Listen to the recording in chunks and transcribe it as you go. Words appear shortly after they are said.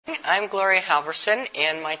I'm Gloria Halverson,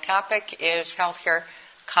 and my topic is healthcare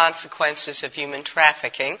consequences of human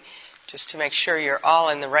trafficking, just to make sure you're all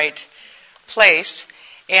in the right place.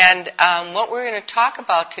 And what we're going to talk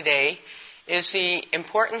about today is the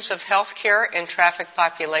importance of healthcare in trafficked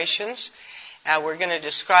populations. We're going to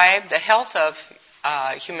describe the health of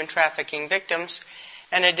human trafficking victims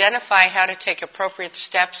and identify how to take appropriate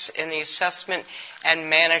steps in the assessment and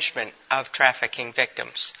management of trafficking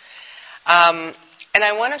victims. And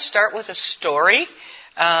I want to start with a story.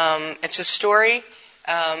 It's a story,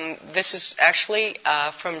 this is actually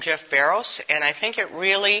from Jeff Barrows, and I think it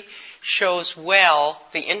really shows well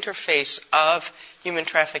the interface of human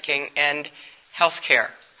trafficking and healthcare.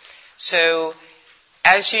 So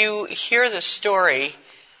as you hear the story,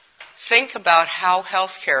 think about how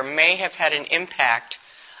healthcare may have had an impact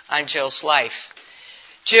on Jill's life.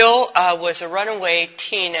 Jill was a runaway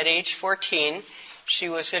teen at age 14. She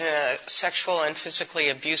was in a sexual and physically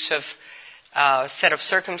abusive set of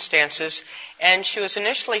circumstances, and she was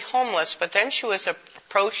initially homeless, but then she was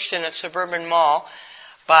approached in a suburban mall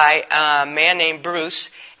by a man named Bruce,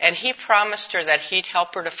 and he promised her that he'd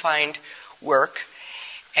help her to find work.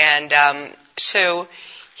 And so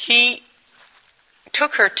he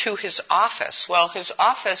took her to his office. Well, his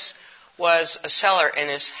office was a cellar in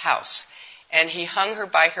his house, and he hung her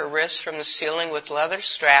by her wrists from the ceiling with leather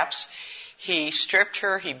straps. He stripped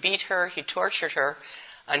her, he beat her, he tortured her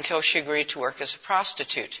until she agreed to work as a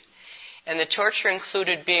prostitute. And the torture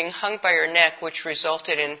included being hung by her neck, which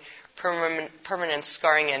resulted in permanent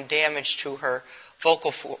scarring and damage to her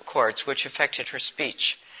vocal cords, which affected her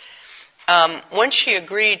speech. Once she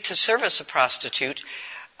agreed to serve as a prostitute,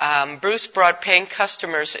 Bruce brought paying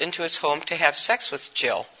customers into his home to have sex with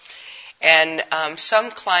Jill. And some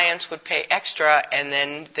clients would pay extra, and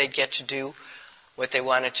then they'd get to do what they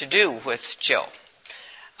wanted to do with Jill.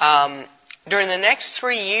 During the next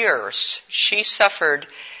 3 years, she suffered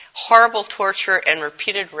horrible torture and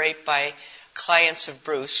repeated rape by clients of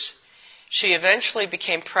Bruce. She eventually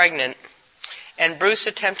became pregnant, and Bruce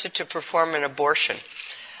attempted to perform an abortion.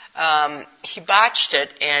 He botched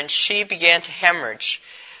it, and she began to hemorrhage,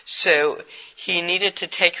 so he needed to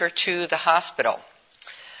take her to the hospital.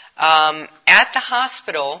 At the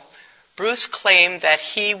hospital, Bruce claimed that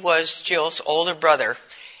he was Jill's older brother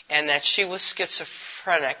and that she was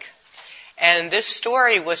schizophrenic. And this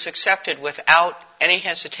story was accepted without any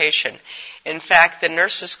hesitation. In fact, the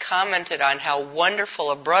nurses commented on how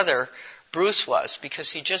wonderful a brother Bruce was,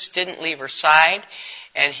 because he just didn't leave her side,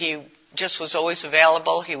 and he just was always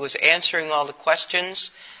available. He was answering all the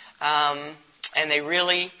questions, and they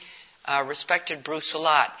really respected Bruce a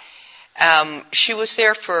lot. She was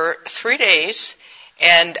there for 3 days,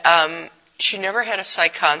 and she never had a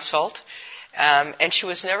psych consult, and she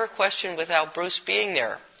was never questioned without Bruce being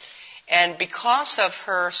there. And because of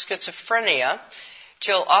her schizophrenia,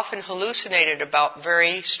 Jill often hallucinated about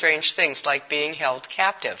very strange things, like being held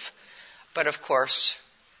captive. But of course,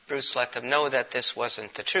 Bruce let them know that this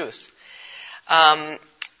wasn't the truth.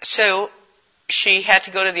 So she had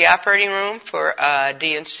to go to the operating room for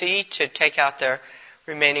D&C to take out the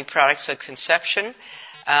remaining products of conception.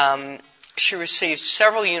 She received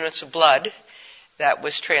several units of blood that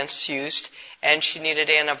was transfused, and she needed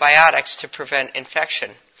antibiotics to prevent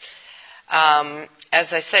infection.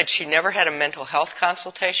 As I said, she never had a mental health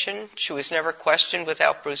consultation. She was never questioned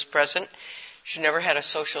without Bruce present. She never had a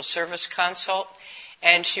social service consult,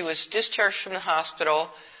 and she was discharged from the hospital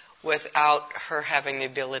without her having the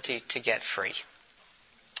ability to get free.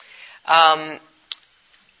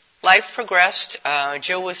 Life progressed.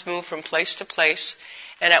 Jill was moved from place to place.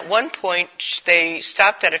 And at one point, they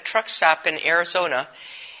stopped at a truck stop in Arizona,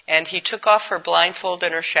 and he took off her blindfold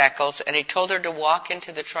and her shackles, and he told her to walk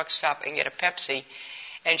into the truck stop and get a Pepsi.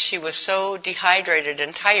 And she was so dehydrated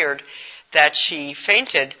and tired that she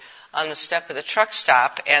fainted on the step of the truck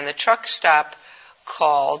stop, and the truck stop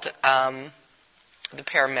called the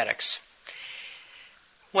paramedics.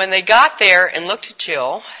 When they got there and looked at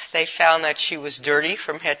Jill, they found that she was dirty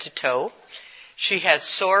from head to toe. She had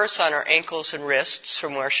sores on her ankles and wrists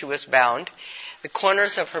from where she was bound. The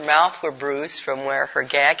corners of her mouth were bruised from where her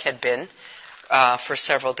gag had been for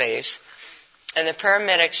several days. And the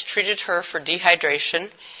paramedics treated her for dehydration,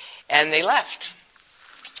 and they left.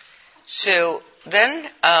 So then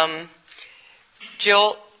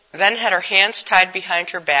Jill then had her hands tied behind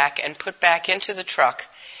her back and put back into the truck.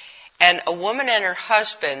 And a woman and her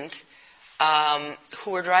husband, who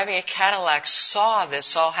were driving a Cadillac, saw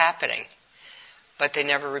this all happening. But they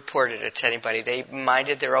never reported it to anybody. They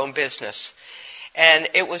minded their own business. And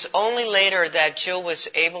it was only later that Jill was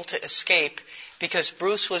able to escape, because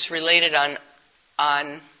Bruce was related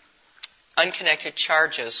on unconnected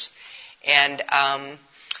charges. And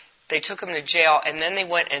they took him to jail, and then they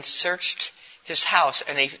went and searched his house,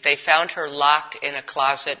 and they found her locked in a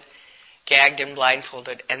closet, gagged and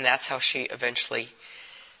blindfolded, and that's how she eventually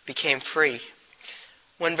became free.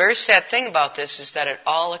 One very sad thing about this is that it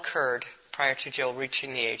all occurred prior to Jill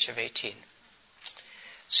reaching the age of 18.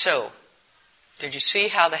 So, did you see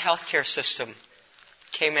how the healthcare system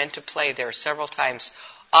came into play there several times?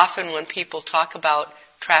 Often when people talk about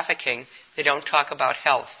trafficking, they don't talk about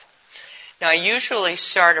health. Now, I usually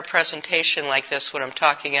start a presentation like this when I'm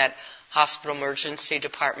talking at hospital emergency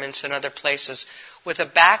departments and other places with a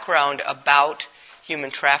background about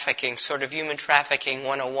human trafficking, sort of human trafficking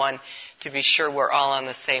 101, to be sure we're all on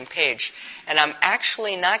the same page. And I'm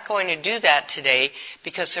actually not going to do that today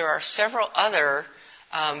because there are several other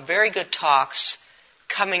very good talks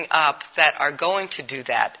coming up that are going to do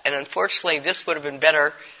that. And unfortunately, this would have been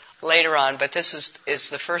better later on, but this is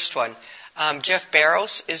the first one. Jeff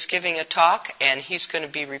Barrows is giving a talk, and he's going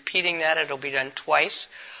to be repeating that. It'll be done twice.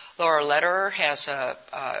 Laura Lederer has a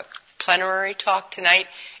plenary talk tonight,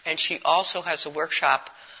 and she also has a workshop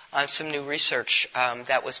on some new research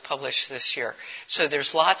that was published this year. So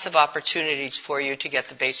there's lots of opportunities for you to get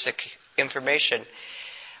the basic information.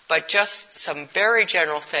 But just some very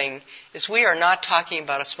general thing is we are not talking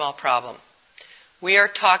about a small problem. We are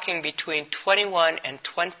talking between 21 and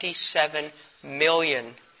 27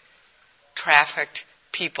 million trafficked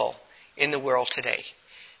people in the world today.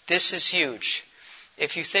 This is huge.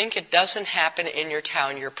 If you think it doesn't happen in your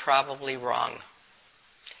town, you're probably wrong.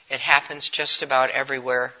 It happens just about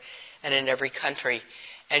everywhere and in every country.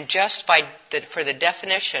 And just for the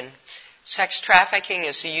definition, sex trafficking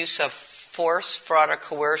is the use of force, fraud, or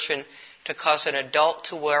coercion to cause an adult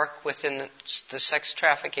to work within the sex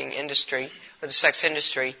trafficking industry, or the sex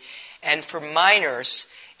industry. And for minors,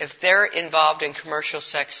 if they're involved in commercial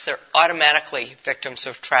sex, they're automatically victims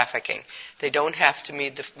of trafficking. They don't have to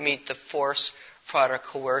meet the force, fraud, or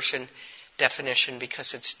coercion definition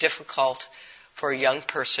because it's difficult for a young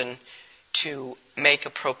person to make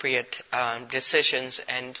appropriate decisions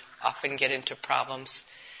and often get into problems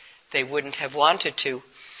they wouldn't have wanted to.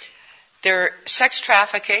 Sex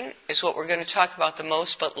trafficking is what we're going to talk about the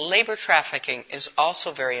most, but labor trafficking is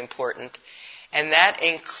also very important, and that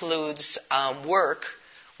includes work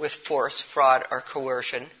with force, fraud, or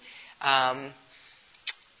coercion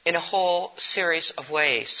in a whole series of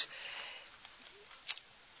ways.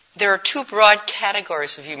 There are two broad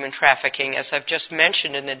categories of human trafficking, as I've just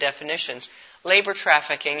mentioned in the definitions. Labor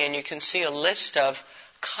trafficking, and you can see a list of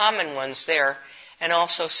common ones there, and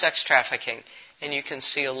also sex trafficking, and you can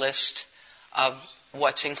see a list of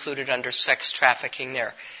what's included under sex trafficking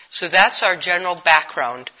there. So that's our general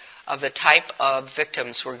background of the type of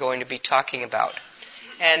victims we're going to be talking about.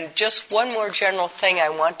 And just one more general thing I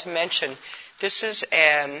want to mention. This is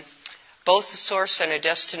both a source and a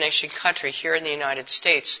destination country here in the United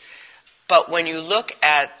States. But when you look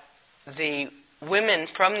at the women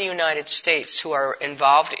from the United States who are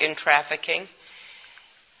involved in trafficking,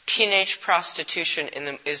 teenage prostitution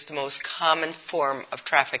is the most common form of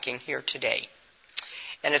trafficking here today.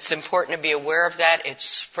 And it's important to be aware of that. It's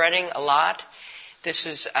spreading a lot. This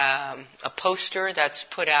is a poster that's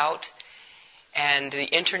put out, and the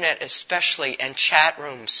internet especially and chat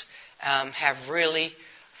rooms have really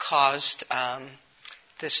caused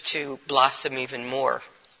this to blossom even more.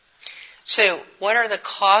 So what are the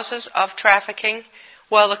causes of trafficking?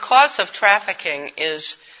 Well, the cause of trafficking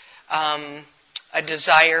is a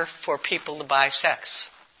desire for people to buy sex.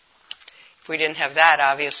 If we didn't have that,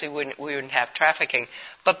 obviously we wouldn't have trafficking.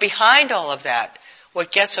 But behind all of that,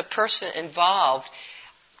 what gets a person involved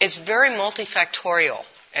is very multifactorial,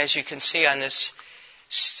 as you can see on this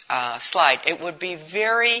slide. It would be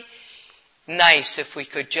very nice if we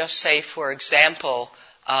could just say, for example,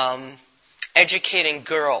 educating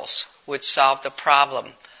girls would solve the problem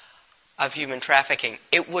of human trafficking.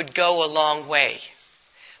 It would go a long way,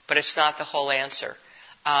 but it's not the whole answer.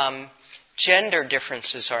 Gender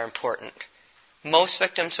differences are important. Most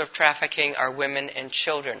victims of trafficking are women and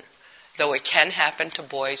children, though it can happen to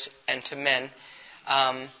boys and to men.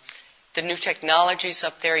 The new technologies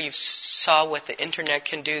up there, you saw what the internet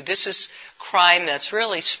can do. This is crime that's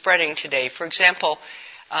really spreading today. For example,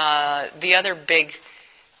 the other big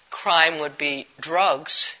crime would be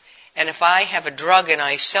drugs. And if I have a drug and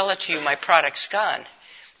I sell it to you, my product's gone.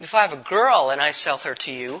 If I have a girl and I sell her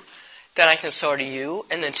to you, then I can sell her to you,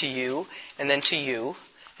 and then to you, and then to you,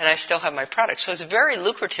 and I still have my product. So it's very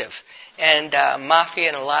lucrative. And mafia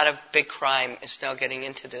and a lot of big crime is now getting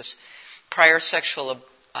into this. Prior sexual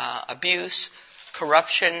abuse,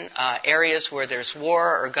 corruption, areas where there's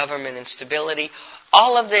war or government instability,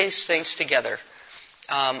 All of these things together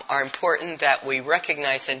are important that we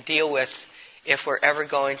recognize and deal with if we're ever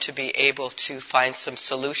going to be able to find some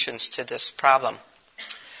solutions to this problem.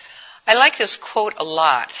 I like this quote a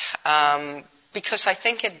lot because I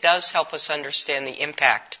think it does help us understand the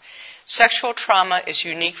impact. Sexual trauma is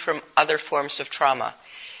unique from other forms of trauma.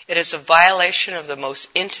 It is a violation of the most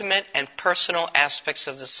intimate and personal aspects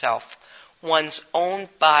of the self. One's own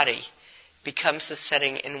body becomes the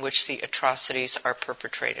setting in which the atrocities are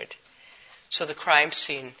perpetrated. So the crime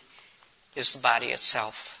scene is the body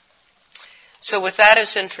itself. So with that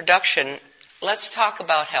as introduction, let's talk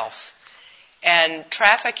about health. And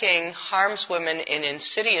trafficking harms women in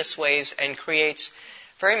insidious ways and creates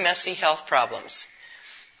very messy health problems.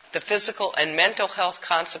 The physical and mental health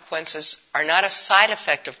consequences are not a side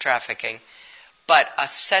effect of trafficking, but a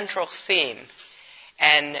central theme.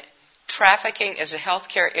 And trafficking is a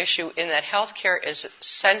healthcare issue in that healthcare is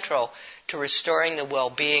central to restoring the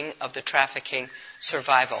well-being of the trafficking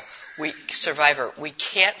survivor. We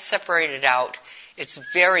can't separate it out. It's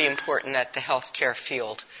very important that the healthcare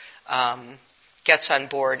field gets on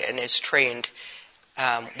board and is trained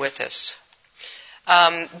with this.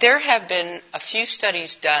 There have been a few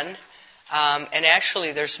studies done, and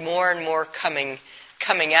actually there's more and more coming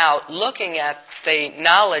out looking at the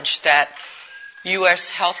knowledge that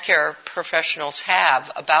U.S. healthcare professionals have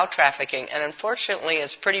about trafficking, and unfortunately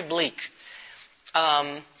it's pretty bleak.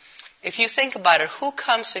 If you think about it, who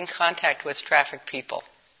comes in contact with trafficked people?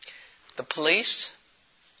 The police,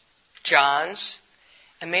 Johns,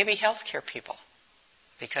 and maybe healthcare people,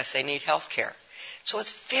 because they need healthcare. So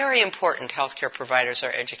it's very important healthcare providers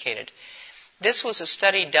are educated. This was a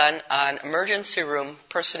study done on emergency room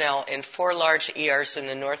personnel in 4 large ERs in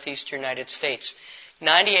the northeast United States.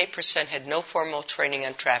 98% had no formal training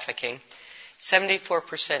on trafficking.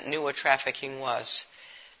 74% knew what trafficking was.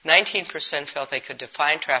 19% felt they could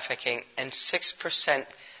define trafficking, and 6%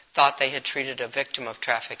 thought they had treated a victim of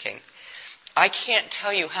trafficking. I can't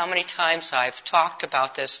tell you how many times I've talked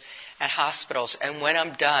about this at hospitals, and when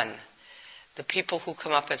I'm done, the people who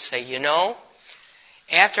come up and say, you know,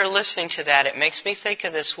 after listening to that, it makes me think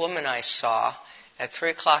of this woman I saw at 3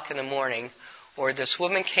 o'clock in the morning, or this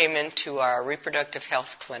woman came into our reproductive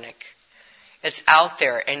health clinic. It's out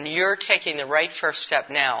there, and you're taking the right first step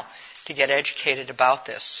now to get educated about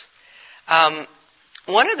this.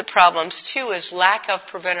 One of the problems, too, is lack of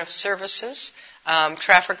preventive services.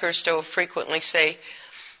 Traffickers do frequently say,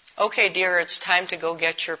 okay, dear, it's time to go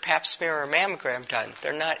get your pap smear or mammogram done.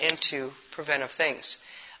 They're not into preventive things.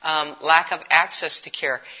 Lack of access to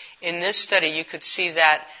care. In this study, you could see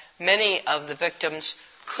that many of the victims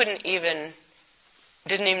didn't even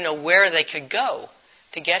know where they could go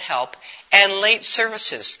to get help. And late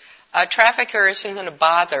services. A trafficker isn't going to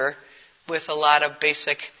bother with a lot of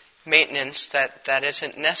basic maintenance that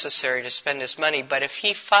isn't necessary to spend his money. But if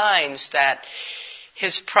he finds that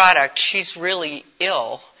his product, she's really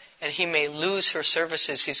ill, and he may lose her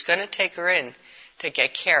services, he's going to take her in to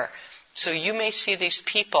get care. So you may see these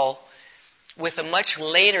people with a much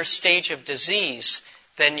later stage of disease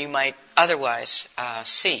than you might otherwise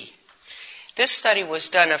see. This study was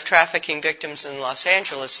done of trafficking victims in Los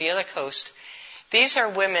Angeles, the other coast. These are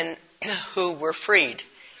women who were freed,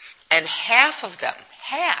 and half of them,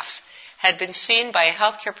 had been seen by a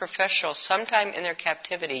healthcare professional sometime in their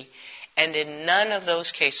captivity, and in none of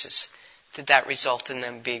those cases did that result in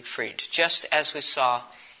them being freed, just as we saw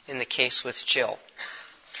in the case with Jill.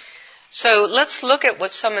 So let's look at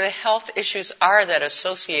what some of the health issues are that are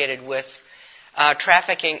associated with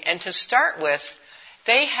trafficking. And to start with,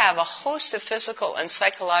 they have a host of physical and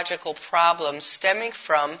psychological problems stemming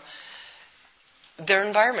from their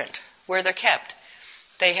environment, where they're kept.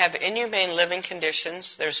 They have inhumane living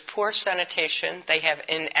conditions. There's poor sanitation. They have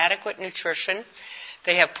inadequate nutrition.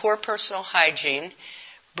 They have poor personal hygiene,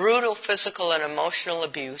 brutal physical and emotional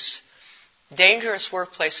abuse, dangerous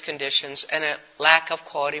workplace conditions, and a lack of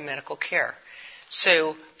quality medical care.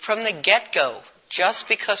 So from the get-go, just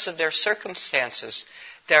because of their circumstances,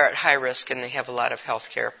 they're at high risk and they have a lot of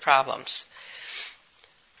health care problems.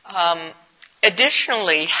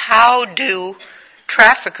 Additionally, how do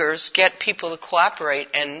traffickers get people to cooperate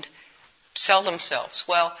and sell themselves?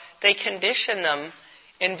 Well, they condition them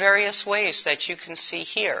in various ways that you can see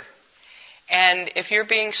here. And if you're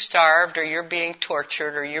being starved or you're being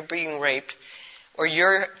tortured or you're being raped or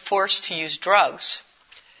you're forced to use drugs,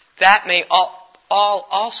 that may all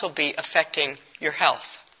also be affecting your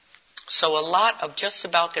health. So a lot of just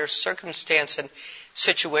about their circumstance and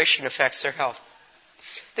situation affects their health.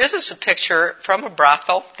 This is a picture from a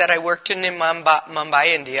brothel that I worked in Mumbai,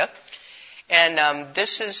 India. And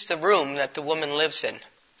this is the room that the woman lives in.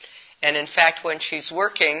 And in fact, when she's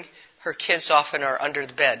working, her kids often are under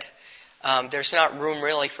the bed. There's not room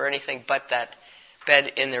really for anything but that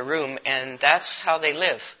bed in their room, and that's how they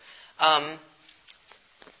live.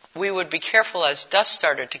 We would be careful as dusk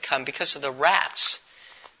started to come because of the rats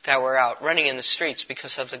that were out running in the streets,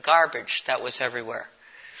 because of the garbage that was everywhere.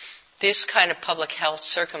 These kind of public health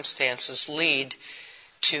circumstances lead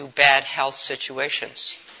to bad health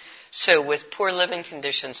situations. So with poor living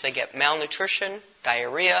conditions, they get malnutrition,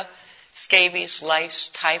 diarrhea, scabies, lice,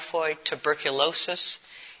 typhoid, tuberculosis,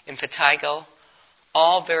 impetigo,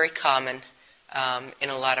 all very common in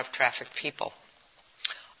a lot of trafficked people.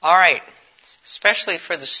 All right, especially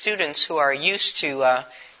for the students who are used to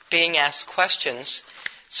being asked questions,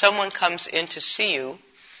 someone comes in to see you,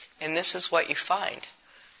 and this is what you find.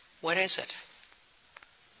 What is it?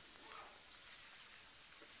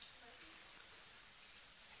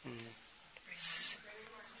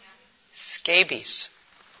 Scabies.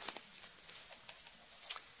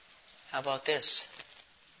 How about this?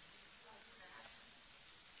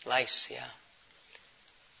 Lice, yeah.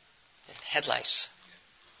 And head lice.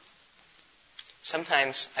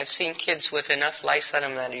 Sometimes I've seen kids with enough lice on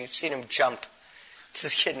them that you've seen them jump to the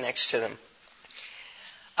kid next to them.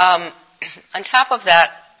 On top of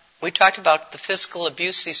that, we talked about the physical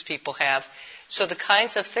abuse these people have. So the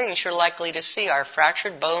kinds of things you're likely to see are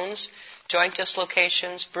fractured bones, joint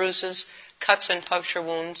dislocations, bruises, cuts and puncture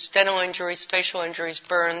wounds, dental injuries, facial injuries,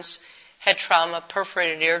 burns, head trauma,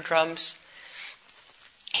 perforated eardrums.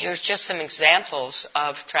 Here's just some examples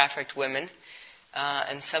of trafficked women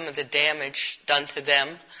and some of the damage done to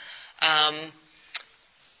them.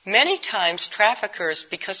 Many times traffickers,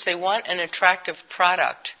 because they want an attractive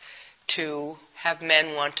product to have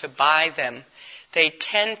men want to buy them, they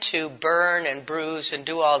tend to burn and bruise and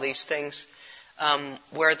do all these things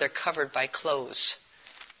where they're covered by clothes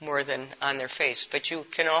more than on their face. But you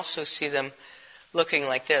can also see them looking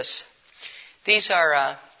like this. These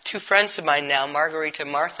are two friends of mine now, Margarita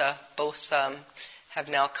and Martha. Both have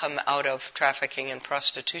now come out of trafficking and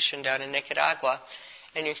prostitution down in Nicaragua.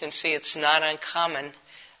 And you can see it's not uncommon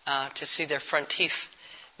to see their front teeth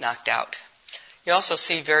knocked out. You also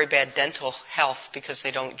see very bad dental health because they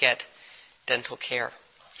don't get dental care.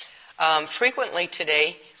 Frequently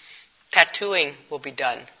today, tattooing will be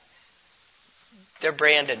done. They're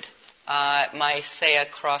branded. It might say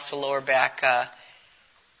across the lower back,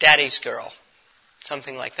 Daddy's Girl,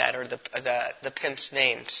 something like that, or the pimp's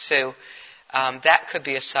name. So that could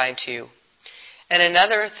be assigned to you. And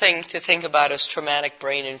another thing to think about is traumatic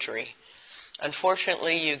brain injury.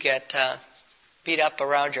 Unfortunately, you get beat up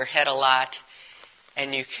around your head a lot,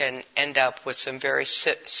 and you can end up with some very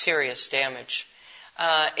serious damage.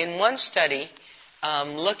 In one study,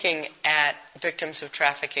 looking at victims of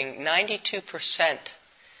trafficking, 92%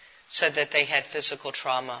 said that they had physical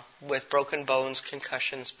trauma with broken bones,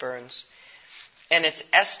 concussions, burns. And it's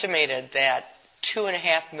estimated that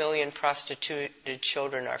 2.5 million prostituted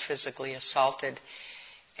children are physically assaulted,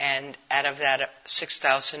 and out of that,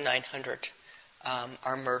 6,900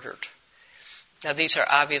 are murdered. Now, these are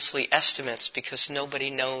obviously estimates because nobody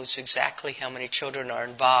knows exactly how many children are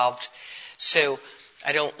involved. So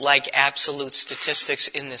I don't like absolute statistics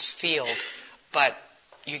in this field, but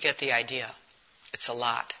you get the idea. It's a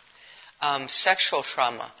lot. Sexual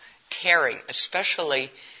trauma, tearing, especially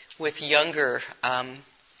with younger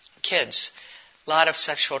kids. A lot of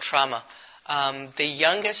sexual trauma. The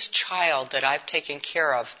youngest child that I've taken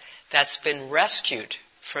care of that's been rescued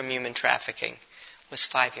from human trafficking was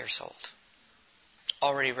 5 years old.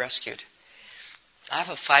 Already rescued. I have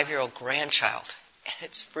a 5-year-old grandchild.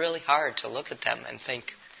 It's really hard to look at them and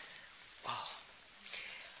think, wow.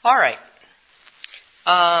 All right.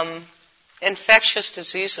 Infectious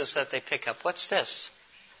diseases that they pick up. What's this?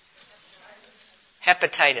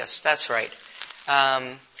 Hepatitis. That's right.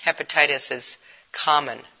 Hepatitis is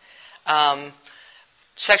common.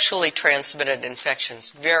 Sexually transmitted infections,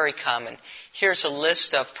 very common. Here's a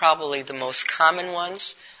list of probably the most common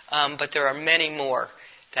ones, but there are many more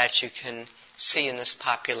that you can see in this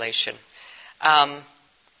population. And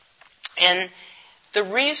the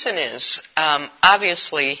reason is,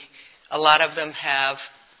 obviously, a lot of them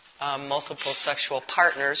have multiple sexual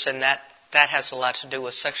partners, and that has a lot to do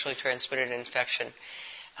with sexually transmitted infection.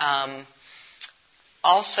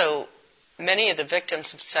 Also, many of the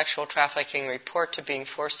victims of sexual trafficking report to being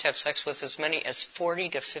forced to have sex with as many as 40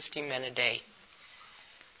 to 50 men a day.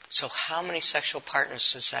 So how many sexual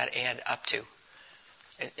partners does that add up to?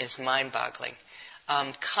 It is mind-boggling.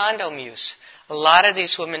 Condom use. A lot of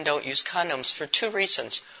these women don't use condoms for two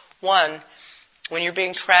reasons. One, when you're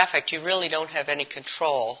being trafficked, you really don't have any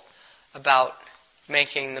control about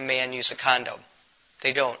making the man use a condom.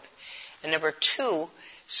 They don't. And number two,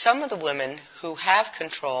 some of the women who have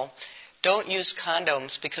control don't use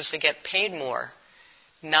condoms because they get paid more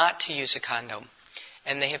not to use a condom.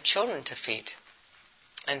 And they have children to feed.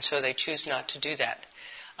 And so they choose not to do that.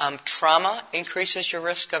 Trauma increases your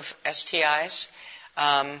risk of STIs.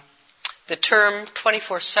 The term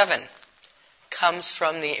 24/7 comes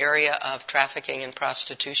from the area of trafficking and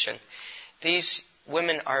prostitution. These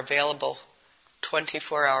women are available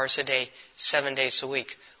 24 hours a day, 7 days a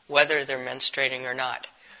week, whether they're menstruating or not.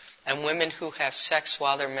 And women who have sex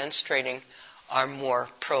while they're menstruating are more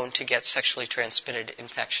prone to get sexually transmitted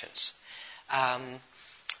infections.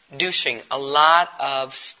 Douching. A lot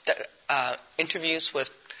of interviews with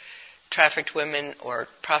trafficked women or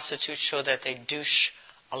prostitutes show that they douche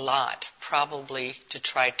a lot, probably to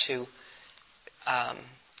try to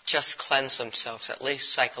just cleanse themselves, at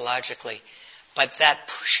least psychologically. But that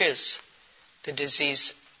pushes the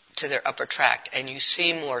disease to their upper tract, and you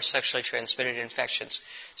see more sexually transmitted infections.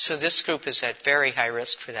 So this group is at very high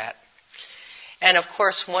risk for that. And of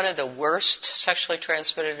course, one of the worst sexually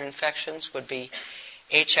transmitted infections would be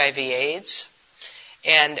HIV/AIDS.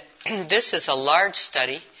 And this is a large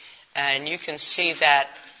study, and you can see that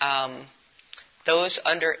those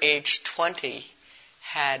under age 20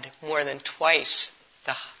 had more than twice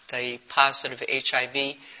the positive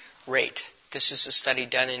HIV rate. This is a study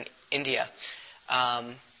done in India.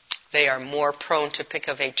 They are more prone to pick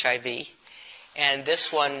up HIV. And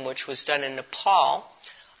this one, which was done in Nepal,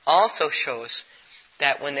 also shows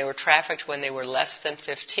that when they were trafficked when they were less than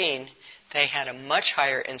 15, they had a much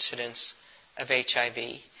higher incidence of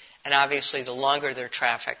HIV. And obviously, the longer they're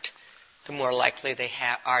trafficked, the more likely they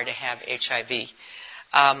are to have HIV.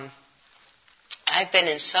 I've been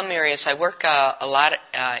in some areas. I work a lot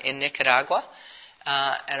in Nicaragua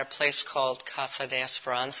at a place called Casa de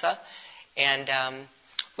Esperanza. And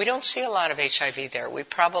we don't see a lot of HIV there. We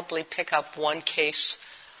probably pick up one case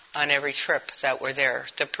on every trip that we're there.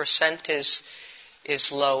 The percent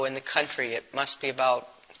is low in the country. It must be about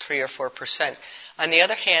 3 or 4%. On the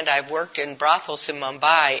other hand, I've worked in brothels in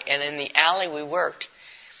Mumbai, and in the alley we worked,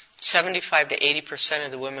 75 to 80%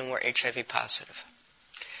 of the women were HIV positive.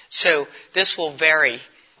 So this will vary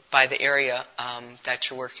by the area that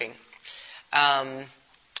you're working.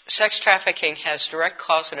 Sex trafficking has direct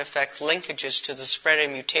cause and effect linkages to the spread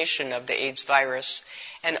and mutation of the AIDS virus,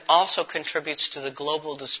 and also contributes to the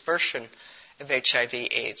global dispersion of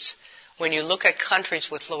HIV/AIDS. When you look at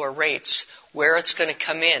countries with lower rates, where it's going to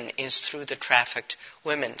come in is through the trafficked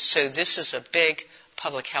women. So this is a big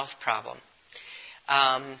public health problem.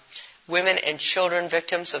 Women and children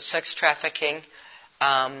victims of sex trafficking,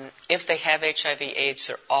 if they have HIV/AIDS,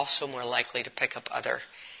 they're also more likely to pick up other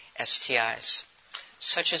STIs.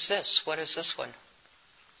 Such as this. What is this one?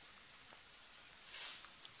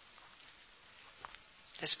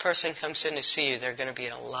 This person comes in to see you, they're going to be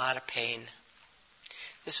in a lot of pain.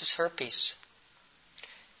 This is herpes.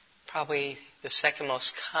 Probably the second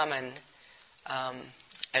most common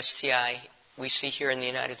STI we see here in the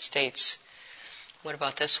United States. What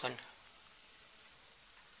about this one?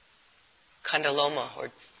 Condyloma,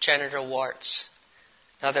 or genital warts.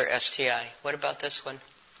 Another STI. What about this one?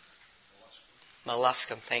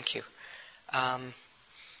 Molluscum, thank you. How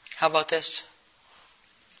about this?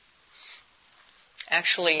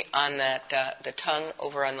 Actually, on that the tongue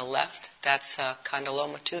over on the left, that's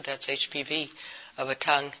condyloma too. That's HPV of a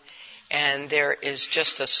tongue. And there is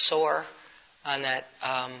just a sore on that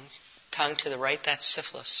tongue to the right. That's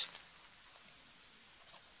syphilis.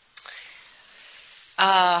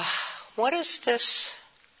 What does this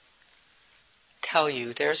tell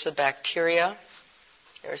you? There's a bacteria.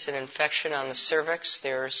 There's an infection on the cervix.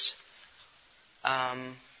 There's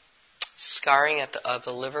scarring of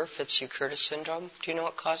the liver, Fitzhugh-Curtis syndrome. Do you know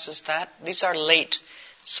what causes that? These are late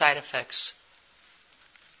side effects.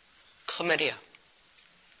 Chlamydia,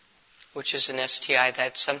 which is an STI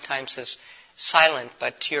that sometimes is silent,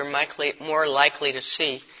 but you're more likely to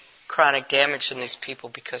see chronic damage in these people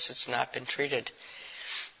because it's not been treated.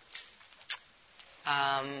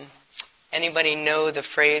 Anybody know the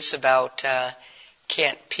phrase about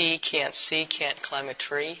can't pee, can't see, can't climb a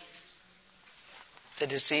tree? The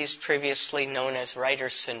disease previously known as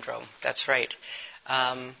Reiter's syndrome. That's right.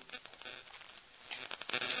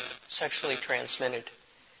 Sexually transmitted.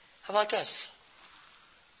 How about this?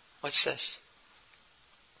 What's this?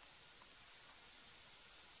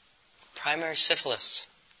 Primary syphilis.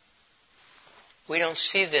 We don't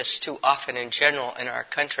see this too often in general in our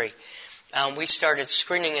country. We started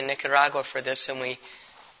screening in Nicaragua for this, and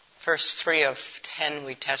first 3 of 10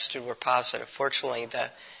 we tested were positive. Fortunately, the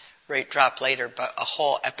rate dropped later, but a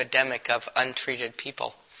whole epidemic of untreated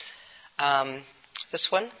people. This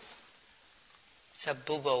one? It's a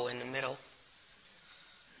bubo in the middle.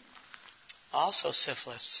 Also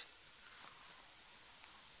syphilis.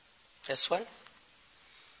 This one.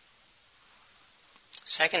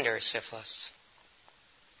 Secondary syphilis.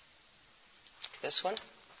 This one.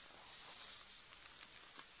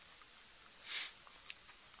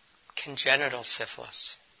 Congenital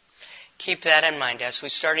syphilis. Keep that in mind. As we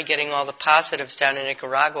started getting all the positives down in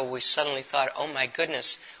Nicaragua, we suddenly thought, oh my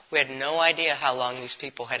goodness, we had no idea how long these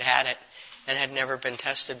people had had it and had never been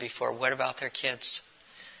tested before. What about their kids?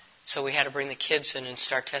 So we had to bring the kids in and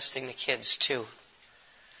start testing the kids too.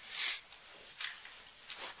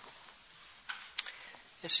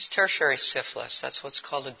 This is tertiary syphilis. That's what's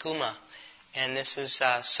called a guma. And this is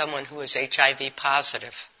someone who is HIV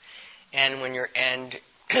positive. And when you're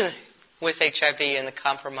with HIV and the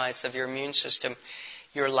compromise of your immune system,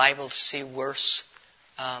 you're liable to see worse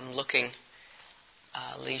looking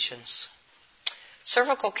lesions.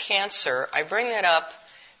 Cervical cancer, I bring that up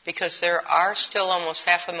because there are still almost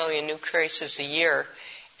 500,000 new cases a year.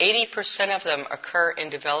 80% of them occur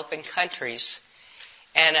in developing countries,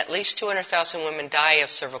 and at least 200,000 women die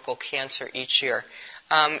of cervical cancer each year.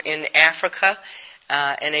 In Africa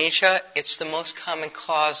and Asia, it's the most common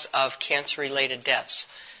cause of cancer-related deaths.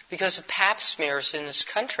 Because of pap smears in this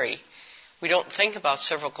country, we don't think about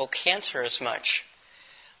cervical cancer as much.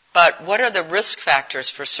 But what are the risk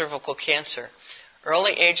factors for cervical cancer?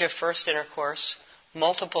 Early age of first intercourse,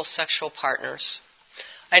 multiple sexual partners.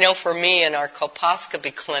 I know for me in our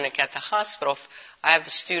colposcopy clinic at the hospital, I have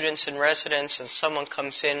the students and residents and someone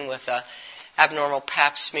comes in with an abnormal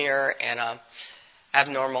pap smear and an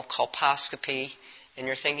abnormal colposcopy, and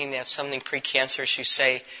you're thinking they have something precancerous, you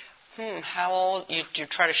say, how old, you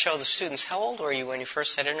try to show the students, how old were you when you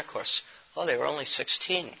first had intercourse? Oh, they were only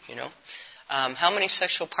 16, How many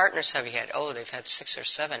sexual partners have you had? Oh, they've had 6 or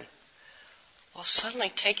 7. Well, suddenly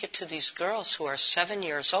take it to these girls who are 7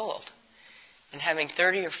 years old and having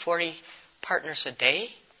 30 or 40 partners a day.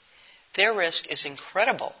 Their risk is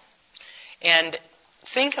incredible. And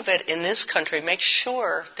think of it in this country, make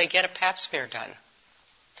sure they get a pap smear done.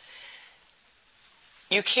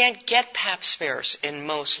 You can't get pap smears in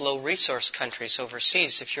most low-resource countries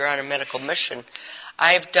overseas if you're on a medical mission.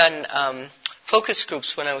 I've done focus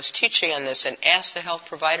groups when I was teaching on this and asked the health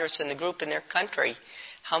providers in the group in their country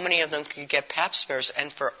how many of them could get pap smears,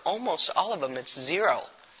 and for almost all of them it's 0.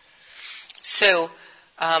 So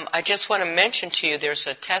I just want to mention to you there's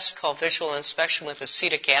a test called visual inspection with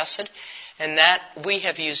acetic acid, and that we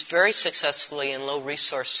have used very successfully in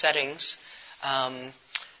low-resource settings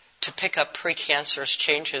to pick up precancerous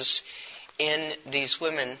changes in these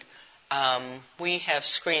women. We have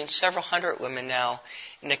screened several hundred women now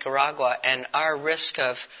in Nicaragua, and our risk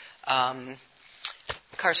of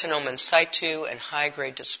carcinoma in situ and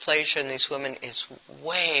high-grade dysplasia in these women is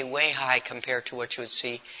way, way high compared to what you would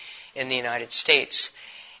see in the United States.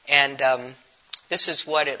 And this is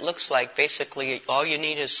what it looks like. Basically, all you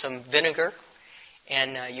need is some vinegar,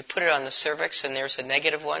 and you put it on the cervix, and there's a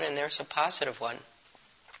negative one and there's a positive one.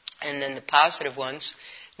 And then the positive ones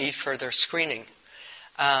need further screening.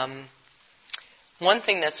 One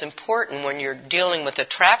thing that's important when you're dealing with a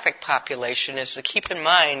trafficked population is to keep in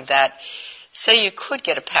mind that, say you could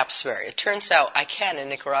get a pap smear. It turns out I can in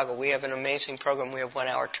Nicaragua. We have an amazing program. We have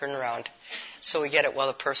 1-hour turnaround. So we get it while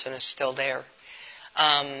the person is still there.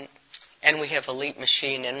 And we have a LEAP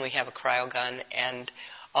machine, and we have a cryogun, and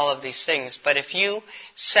all of these things. But if you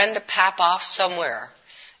send a pap off somewhere,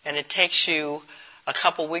 and it takes you a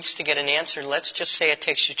couple weeks to get an answer, let's just say it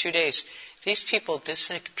takes you 2 days, these people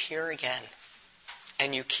disappear again,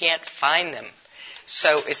 and you can't find them.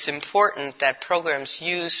 So it's important that programs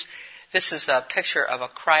use, this is a picture of a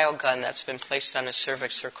cryogun that's been placed on a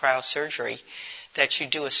cervix for cryosurgery, that you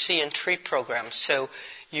do a see and treat program. So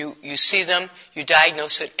you see them, you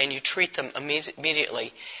diagnose it, and you treat them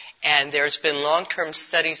immediately. And there's been long-term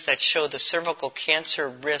studies that show the cervical cancer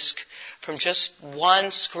risk from just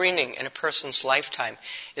one screening in a person's lifetime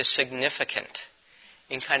is significant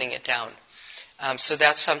in cutting it down. So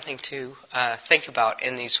that's something to think about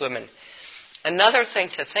in these women. Another thing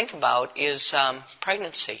to think about is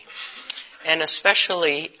pregnancy. And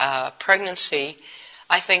especially pregnancy,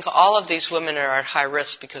 I think all of these women are at high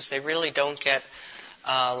risk because they really don't get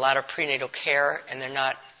a lot of prenatal care, and they're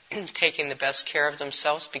not taking the best care of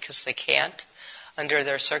themselves because they can't under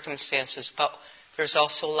their circumstances. But there's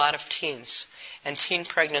also a lot of teens, and teen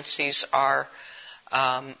pregnancies are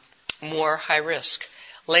more high risk.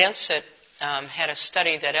 Lancet had a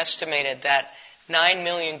study that estimated that 9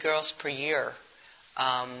 million girls per year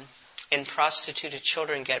in prostituted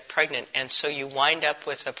children get pregnant, and so you wind up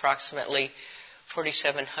with approximately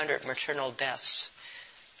 4,700 maternal deaths.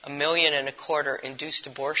 1.25 million induced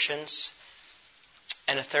abortions,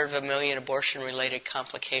 and 1/3 abortion-related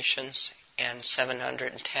complications, and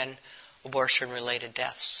 710 abortion-related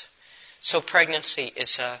deaths. So pregnancy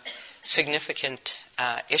is a significant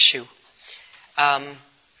issue.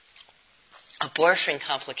 Abortion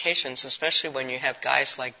complications, especially when you have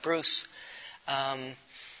guys like Bruce. I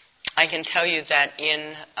can tell you that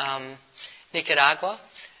in Nicaragua,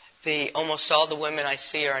 almost all the women I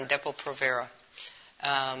see are on Depo-Provera.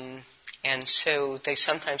 And so they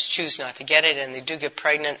sometimes choose not to get it, and they do get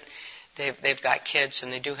pregnant. They've got kids,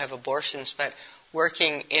 and they do have abortions. But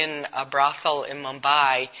working in a brothel in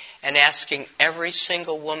Mumbai and asking every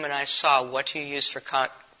single woman I saw, what do you use for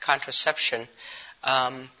contraception?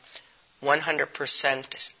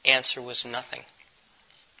 100% answer was nothing.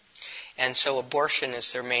 And so abortion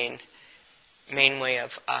is their main way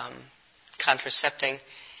of contracepting.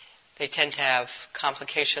 They tend to have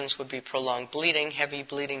complications, would be prolonged bleeding, heavy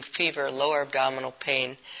bleeding, fever, lower abdominal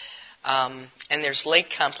pain. And there's late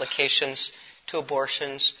complications to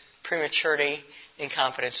abortions: prematurity,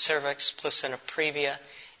 incompetent cervix, placenta previa,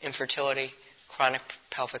 infertility, chronic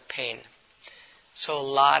pelvic pain. So a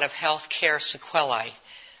lot of health care sequelae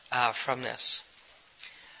from this.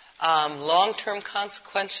 Long-term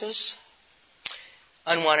consequences: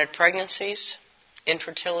 unwanted pregnancies,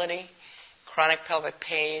 infertility, chronic pelvic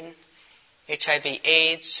pain,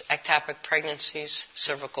 HIV/AIDS, ectopic pregnancies,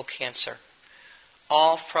 cervical cancer,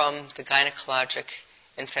 all from the gynecologic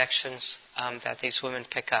infections that these women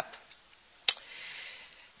pick up.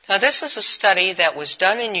 Now, this is a study that was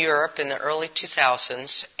done in Europe in the early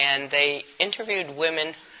 2000s, and they interviewed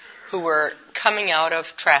women who were coming out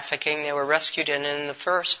of trafficking. They were rescued, and in the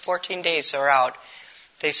first 14 days they were out,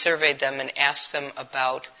 they surveyed them and asked them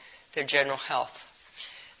about their general health.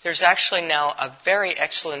 There's actually now a very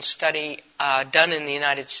excellent study done in the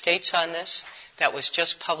United States on this that was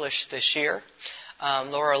just published this year.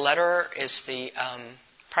 Laura Lederer is the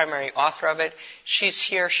primary author of it. She's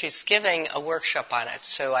here. She's giving a workshop on it,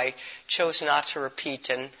 so I chose not to repeat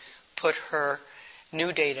and put her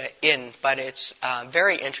new data in, but it's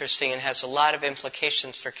very interesting and has a lot of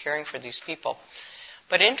implications for caring for these people.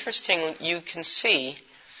 But interesting, you can see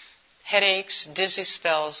headaches, dizzy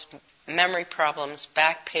spells, memory problems,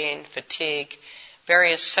 back pain, fatigue,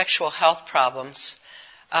 various sexual health problems.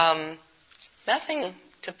 Nothing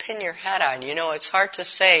to pin your hat on. You know, it's hard to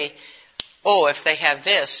say, oh, if they have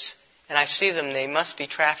this, and I see them, they must be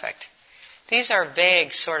trafficked. These are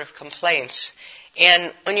vague sort of complaints.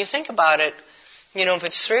 And when you think about it, you know, if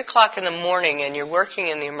it's 3 o'clock in the morning and you're working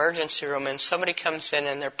in the emergency room and somebody comes in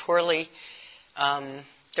and they're poorly,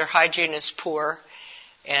 their hygiene is poor,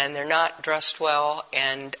 and they're not dressed well,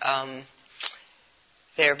 and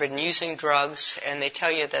they've been using drugs, and they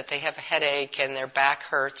tell you that they have a headache and their back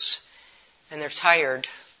hurts and they're tired,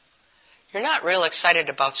 you're not real excited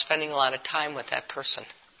about spending a lot of time with that person.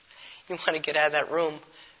 You want to get out of that room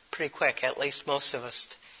pretty quick, at least most of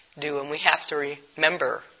us do, and we have to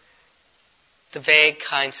remember the vague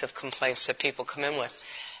kinds of complaints that people come in with.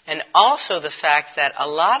 And also the fact that a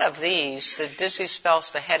lot of these, the dizzy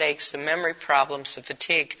spells, the headaches, the memory problems, the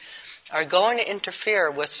fatigue, are going to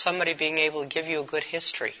interfere with somebody being able to give you a good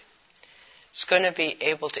history. It's going to be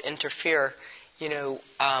able to interfere,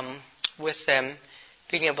 with them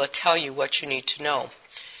being able to tell you what you need to know.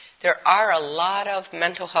 There are a lot of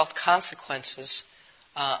mental health consequences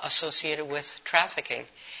associated with trafficking.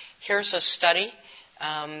 Here's a study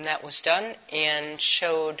that was done and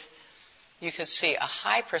showed, you could see a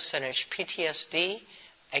high percentage PTSD,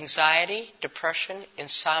 anxiety, depression,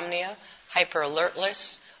 insomnia,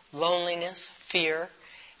 hyperalertness, loneliness, fear,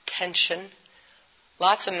 tension,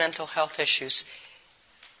 lots of mental health issues.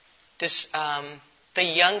 The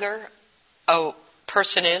younger a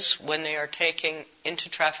person is when they are taken into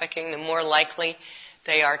trafficking, the more likely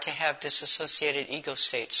they are to have disassociated ego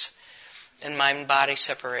states and mind-body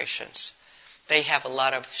separations. They have a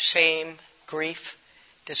lot of shame, grief,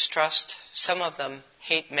 distrust. Some of them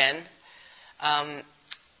hate men.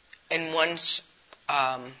 In one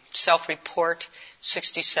self-report,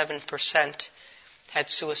 67% had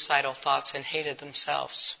suicidal thoughts and hated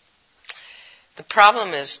themselves. The problem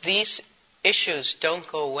is these issues don't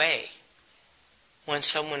go away when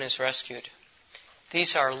someone is rescued.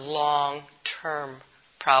 These are long-term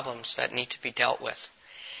problems that need to be dealt with.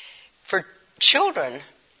 For children,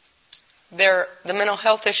 the mental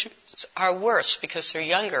health issues are worse because they're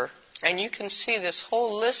younger. And you can see this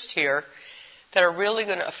whole list here that are really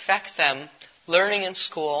going to affect them learning in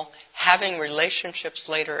school, having relationships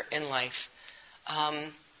later in life,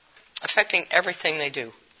 affecting everything they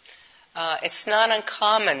do. It's not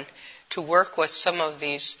uncommon to work with some of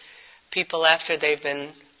these people after they've been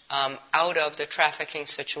out of the trafficking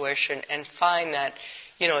situation and find that,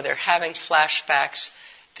 they're having flashbacks,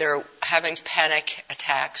 they're having panic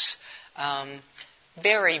attacks,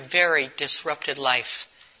 very, very disrupted life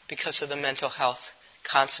because of the mental health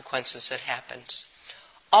consequences that happens.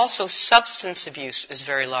 Also, substance abuse is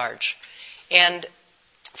very large, and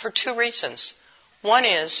for two reasons. One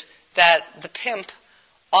is that the pimp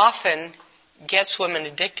often gets women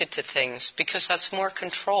addicted to things because that's more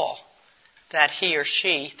control that he or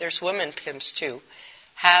she, there's women pimps too,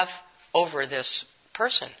 have over this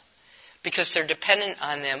person because they're dependent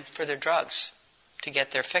on them for their drugs to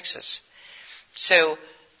get their fixes. So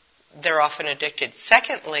they're often addicted.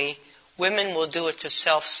 Secondly, women will do it to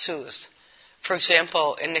self-soothe. For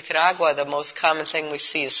example, in Nicaragua, the most common thing we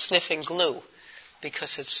see is sniffing glue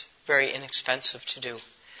because it's very inexpensive to do.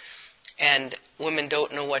 And women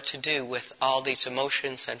don't know what to do with all these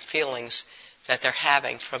emotions and feelings that they're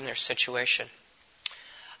having from their situation.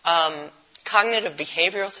 Cognitive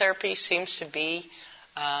behavioral therapy seems to be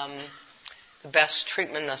the best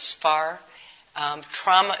treatment thus far.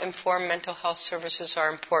 Trauma-informed mental health services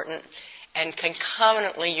are important, and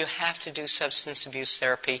concomitantly you have to do substance abuse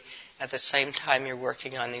therapy at the same time you're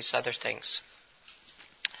working on these other things.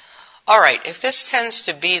 All right, if this tends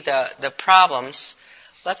to be the problems,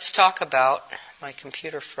 let's talk about, my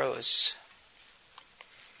computer froze.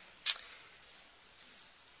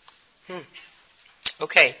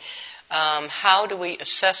 Okay, how do we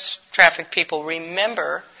assess trafficked people?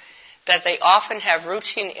 Remember that they often have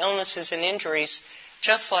routine illnesses and injuries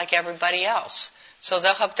just like everybody else. So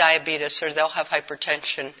they'll have diabetes or they'll have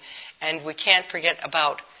hypertension, and we can't forget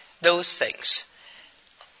about those things.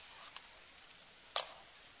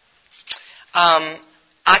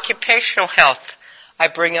 Occupational health I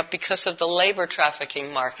bring up because of the labor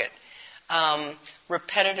trafficking market.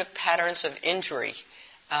 Repetitive patterns of injury,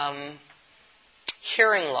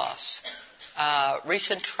 hearing loss,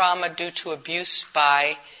 recent trauma due to abuse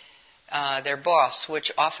by their boss,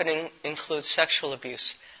 which often includes sexual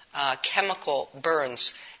abuse, chemical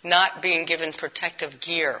burns, not being given protective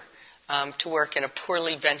gear to work in a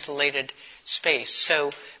poorly ventilated space.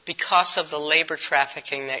 So because of the labor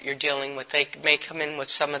trafficking that you're dealing with, they may come in with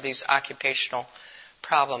some of these occupational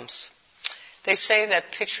problems. They say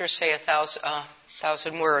that pictures say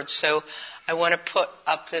 1,000 words, so I want to put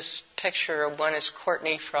up this picture. One is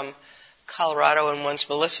Courtney from Colorado and one's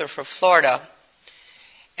Melissa from Florida.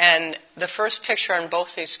 And the first picture on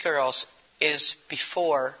both these girls is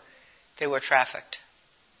before they were trafficked.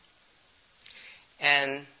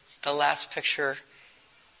 And the last picture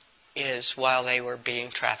is while they were being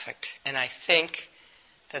trafficked. And I think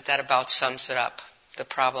that about sums it up. The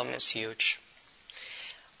problem is huge.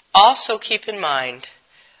 Also keep in mind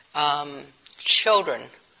children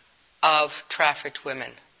of trafficked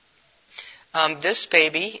women. This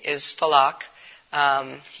baby is Falak.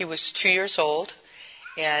 He was 2 years old,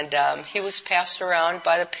 and he was passed around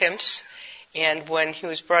by the pimps. And when he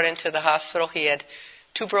was brought into the hospital, he had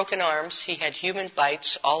 2 broken arms. He had human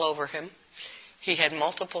bites all over him. He had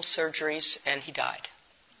multiple surgeries, and he died.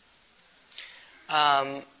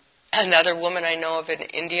 Another woman I know of in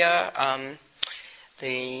India,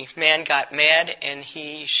 the man got mad, and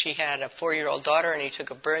she had a 4-year-old daughter, and he took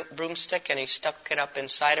a broomstick and he stuck it up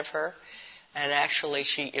inside of her, and actually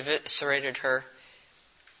she eviscerated her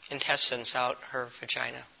intestines out her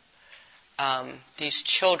vagina. These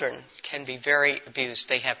children can be very abused.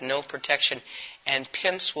 They have no protection, and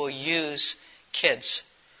pimps will use kids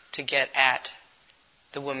to get at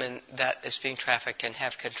the woman that is being trafficked and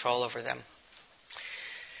have control over them.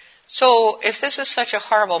 So if this is such a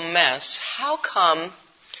horrible mess, how come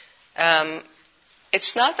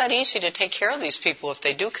it's not that easy to take care of these people if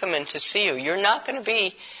they do come in to see you? You're not going to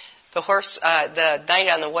be the horse, the knight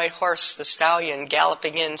on the white horse, the stallion,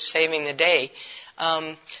 galloping in, saving the day.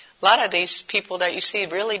 A lot of these people that you see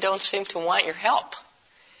really don't seem to want your help.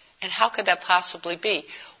 And how could that possibly be?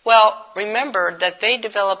 Well, remember that they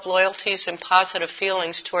develop loyalties and positive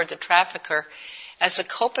feelings toward the trafficker as a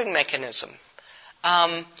coping mechanism.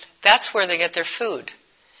 That's where they get their food.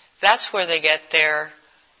 That's where they get their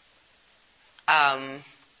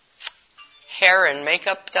hair and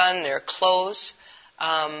makeup done, their clothes.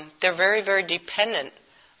 They're very, very dependent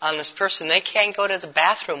on this person. They can't go to the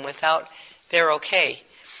bathroom without they're okay.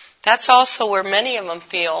 That's also where many of them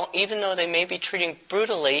feel, even though they may be treating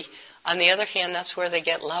brutally, on the other hand, that's where they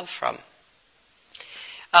get love from.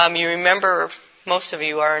 You remember, most of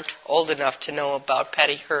you aren't old enough to know about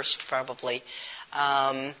Patty Hearst, probably,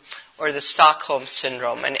 or the Stockholm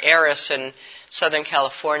Syndrome, an heiress in Southern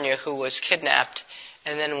California who was kidnapped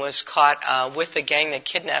and then was caught with the gang that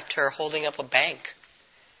kidnapped her holding up a bank.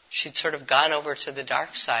 She'd sort of gone over to the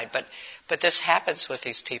dark side. But this happens with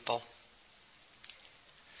these people.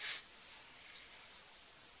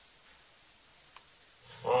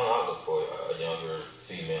 I look for a younger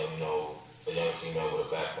female, a young female with a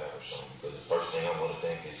backpack or something. Because the first thing I'm going to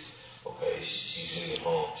think is, okay, she's leaving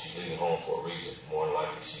home. She's leaving home for a reason. More than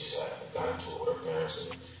likely, she just got into it with her parents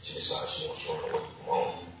and she decides she wants to run away from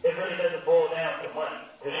home. It really doesn't boil down to money.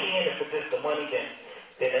 If she in it for just the money, then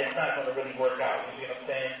it's not going to really work out. You see what I'm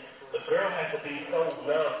saying? The girl has to be so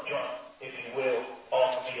love drunk, if you will,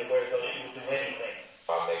 off of me to where though she would do anything. I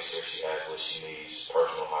make sure she has what she needs,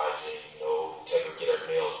 personal hygiene, take her, get her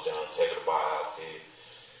nails done, take her to buy an outfit,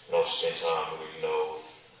 spend time with her,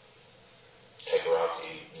 take her out to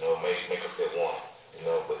eat, make her feel wanted,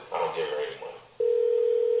 but I don't give her any money.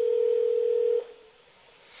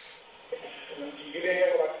 You didn't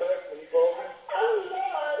hear what I said when you called me? I'm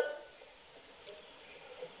lost.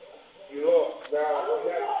 You lost. Now, I don't know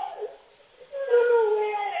where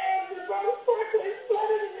I am. The wrong circle is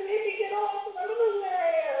flooded and they need to get off. I don't know where I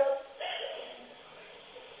am.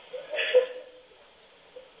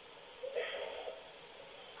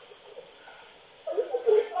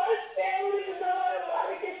 My family is not allowed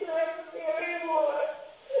to get to heaven anymore.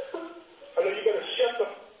 I know you better shut the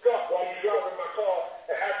fuck up while you're driving my car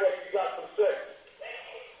and act like you got some sense.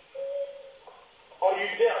 Are you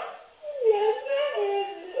deaf? Yes, I am.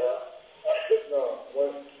 No.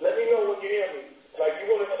 Well, let me know when you hear me. Like you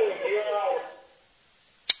want to sing here out.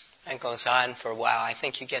 That goes on for a while. I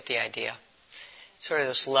think you get the idea. Sort of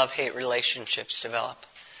this love-hate relationships develop.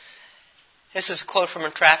 This is a quote from a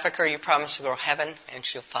trafficker. You promise a girl heaven, and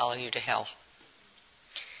she'll follow you to hell.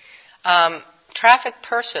 Trafficked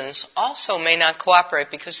persons also may not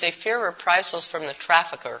cooperate because they fear reprisals from the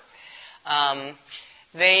trafficker.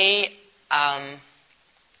 They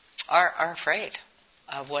are afraid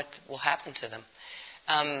of what will happen to them.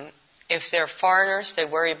 If they're foreigners, they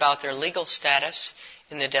worry about their legal status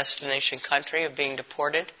in the destination country of being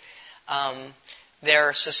deported.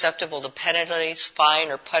 They're susceptible to penalties,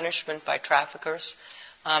 fine, or punishment by traffickers.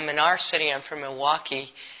 In our city, I'm from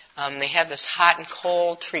Milwaukee, they have this hot and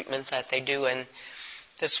cold treatment that they do, and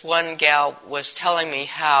this one gal was telling me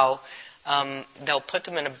how they'll put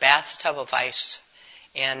them in a bathtub of ice,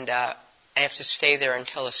 and they have to stay there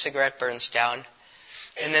until a cigarette burns down,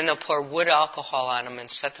 and then they'll pour wood alcohol on them and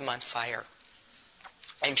set them on fire.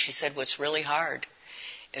 And she said what's really hard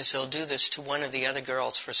is they'll do this to one of the other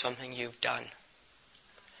girls for something you've done.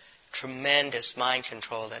 Tremendous mind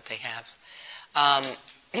control that they have.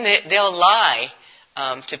 They'll lie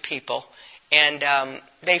to people, and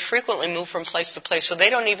they frequently move from place to place, so they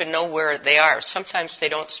don't even know where they are. Sometimes they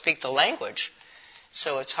don't speak the language,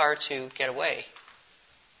 so it's hard to get away.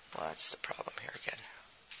 Well, that's the problem here again.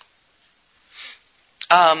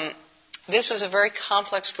 This is a very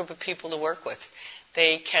complex group of people to work with.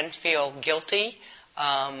 They can feel guilty,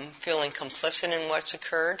 feeling complicit in what's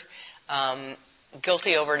occurred,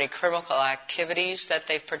 guilty over any criminal activities that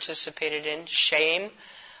they've participated in, shame.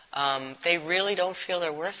 They really don't feel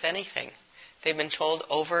they're worth anything. They've been told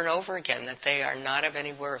over and over again that they are not of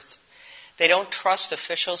any worth. They don't trust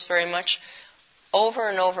officials very much. Over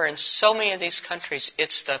and over in so many of these countries,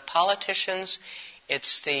 it's the politicians,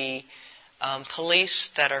 it's the police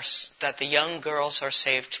that the young girls are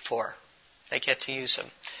saved for. They get to use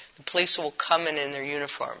them. The police will come in their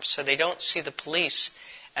uniforms, so they don't see the police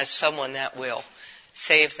as someone that will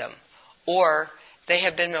save them. Or they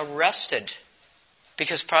have been arrested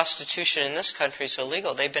because prostitution in this country is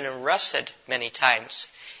illegal. They've been arrested many times,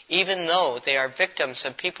 even though they are victims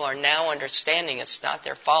and people are now understanding it's not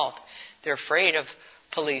their fault. They're afraid of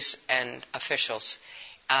police and officials.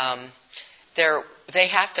 They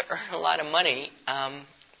have to earn a lot of money.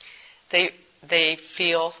 They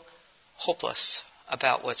feel hopeless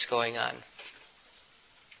about what's going on.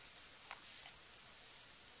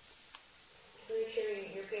 Make sure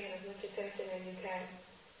you're paying as much attention as you can,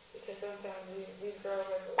 because sometimes these girls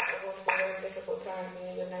are going through a very difficult time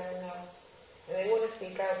and you never know. And they want to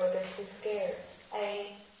speak out, but they're too scared.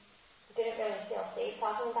 I didn't really feel safe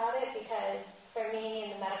talking about it because for me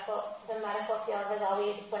in the medical field, there's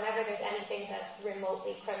always, whenever there's anything that's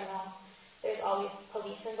remotely criminal, there's always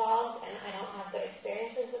police involved, and I don't have the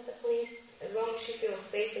experiences with the police. As long as she feels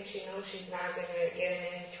safe and she knows she's not going to get in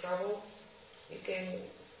any trouble, you can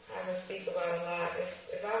have her speak about a lot.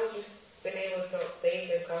 If I would just been able to feel safe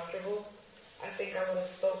and comfortable, I think I would have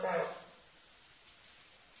spoke out.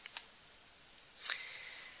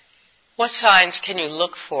 What signs can you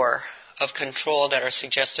look for of control that are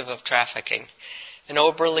suggestive of trafficking? An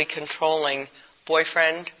overly controlling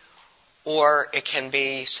boyfriend or it can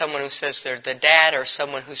be someone who says they're the dad or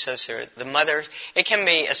someone who says they're the mother. It can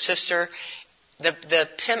be a sister. The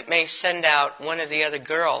pimp may send out one of the other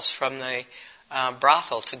girls from the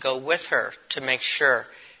brothel to go with her to make sure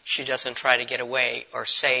she doesn't try to get away or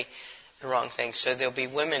say the wrong thing. So there'll be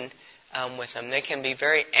women with them. They can be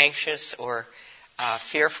very anxious or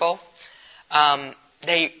fearful.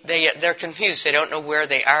 They're confused. They don't know where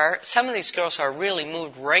they are. Some of these girls are really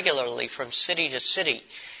moved regularly from city to city,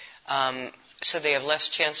 so they have less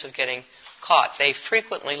chance of getting caught. They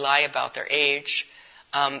frequently lie about their age.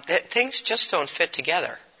 Things just don't fit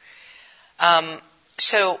together.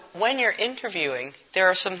 So when you're interviewing, there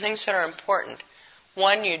are some things that are important.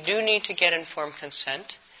 One, you do need to get informed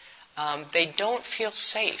consent. They don't feel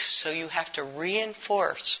safe, so you have to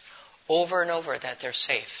reinforce over and over that they're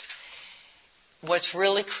safe. What's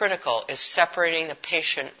really critical is separating the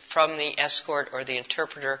patient from the escort or the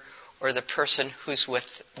interpreter or the person who's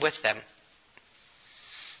with them.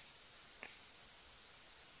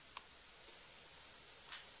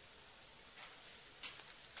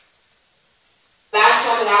 Last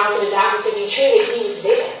time when I was in the doctor to be treated, he was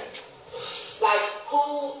there. Like,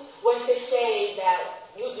 who was to say that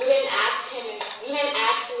you didn't ask him, you didn't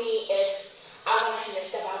ask me if I wanted him to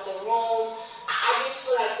step out the room. I just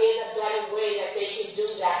feel like there's a better way that they can do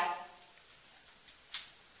that.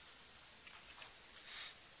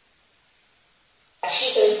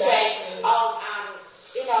 She can say, I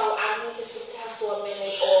need to sit down for a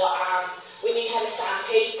minute, or we need her to sign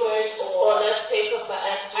papers, or let's take her for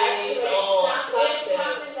x-rays, or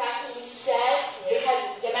something that can be said, because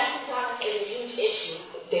domestic violence is a huge issue.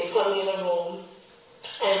 They put me in a room,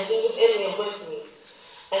 and he was in there with me.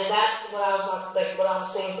 And that's what I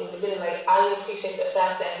was saying from the beginning. Like, I didn't appreciate the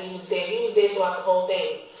fact that he was there. He was there throughout the whole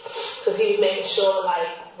thing. Because he was making sure, like,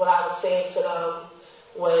 what I was saying to them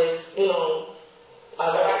was,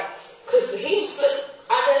 because he was slipping.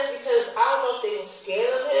 I guess because I don't know if they were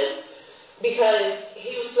scared of him, because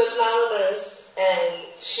he was slipping out of nurse, and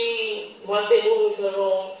once they moved into the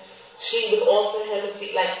room, she was offering him a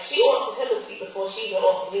seat. Like, she offered him a seat before she even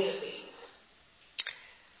offered me a seat.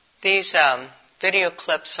 These video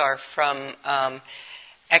clips are from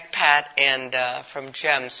ECPAT and from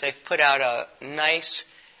GEMS. They've put out a nice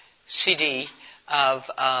CD of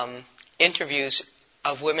interviews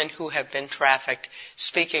of women who have been trafficked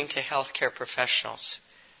speaking to healthcare professionals,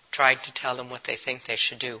 trying to tell them what they think they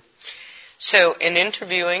should do. So in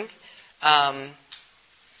interviewing,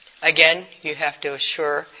 again, you have to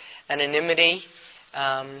assure anonymity,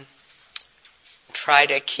 try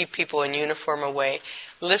to keep people in uniform away.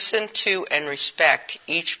 Listen to and respect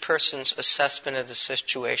each person's assessment of the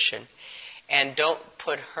situation, and don't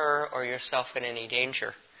put her or yourself in any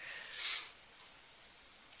danger.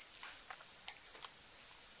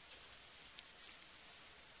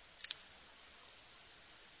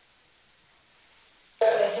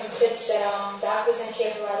 Some tips that doctors and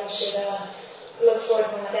care providers should look for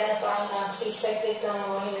when identifying a C-sex victim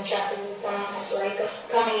or human trafficking victim. It's like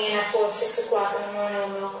coming in at 4 or 6 o'clock in the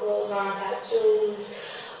morning with no clothes on, tattoos,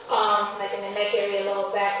 like in the neck area,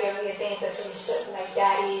 lower back area, things that's really like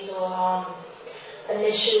daddies or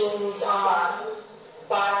initials,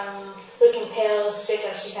 bottom, looking pale, sick,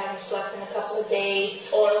 like she hasn't slept in a couple of days.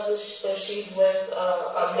 Or if she's with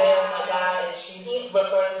a male, a guy, and she's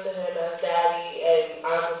referring to him as daddy, and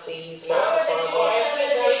obviously he's not. Or if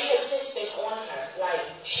he's very persistent on her, like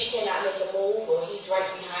she cannot make a move, or he's right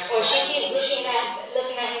behind her. Or she keeps looking at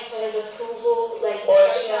him for his approval, like. Or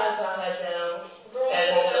she has her head down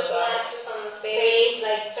and holding her on the face,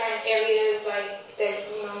 like certain areas, like that,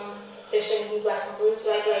 there shouldn't be black and bruises,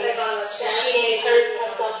 like on the chest. She didn't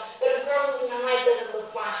hurt herself. But a girl who's in her life doesn't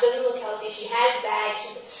look fine. She doesn't look healthy. She has bags.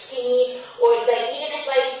 She's skinny, or like even if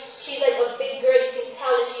like she's like a big girl, you can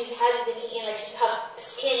tell that she hasn't been eating. Like her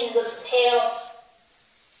skin looks pale.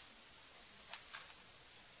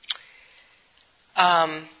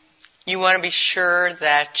 You want to be sure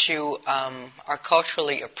that you are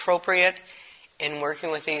culturally appropriate in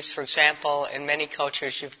working with these. For example, in many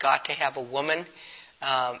cultures, you've got to have a woman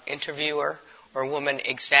interviewer or woman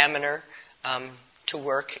examiner to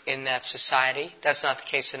work in that society. That's not the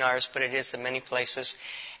case in ours, but it is in many places.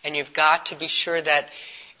 And you've got to be sure that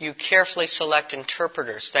you carefully select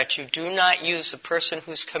interpreters, that you do not use the person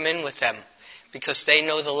who's come in with them, because they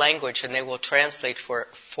know the language and they will translate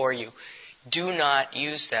for you. Do not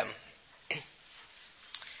use them.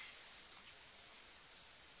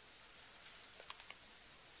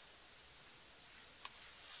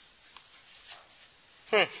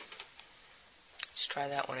 Let's try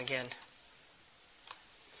that one again.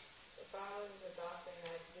 If I was a doctor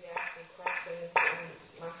and you'd ask me questions,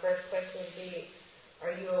 my first question would be, are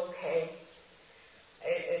are you okay?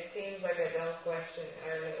 It seems like a dumb question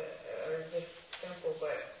or just simple,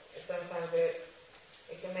 but sometimes it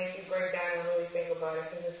can make you break down and really think about it.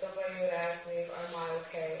 Because if somebody would ask me, am I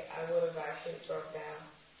okay, I would have actually broke down.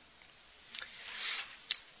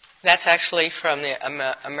 That's actually from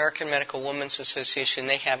the American Medical Women's Association.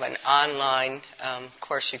 They have an online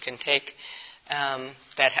course you can take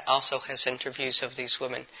that also has interviews of these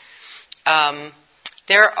women.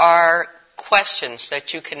 There are questions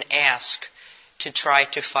that you can ask to try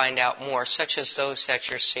to find out more, such as those that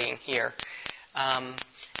you're seeing here.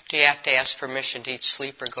 Do you have to ask permission to eat,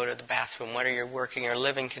 sleep, or go to the bathroom? What are your working or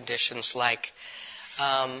living conditions like?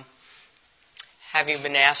 Have you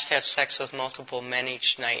been asked to have sex with multiple men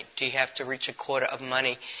each night? Do you have to reach a quota of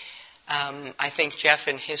money? I think Jeff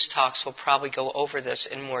in his talks will probably go over this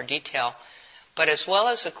in more detail. But as well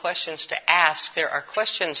as the questions to ask, there are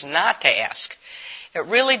questions not to ask. It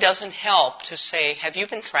really doesn't help to say, have you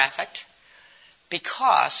been trafficked?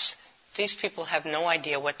 Because these people have no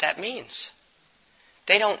idea what that means.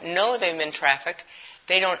 They don't know they've been trafficked.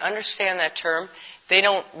 They don't understand that term. They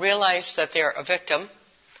don't realize that they're a victim.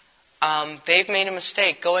 They've made a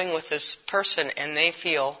mistake going with this person and they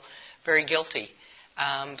feel very guilty.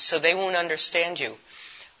 So they won't understand you.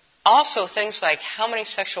 Also, things like, how many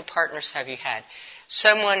sexual partners have you had?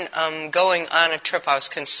 Someone going on a trip, I was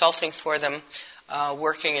consulting for them,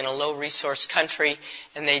 working in a low-resource country,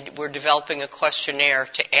 and they were developing a questionnaire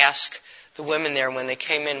to ask the women there when they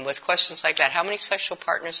came in with questions like that. How many sexual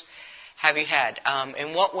partners have you had?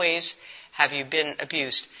 In what ways have you been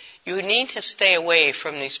abused? You need to stay away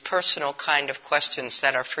from these personal kind of questions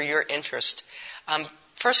that are for your interest.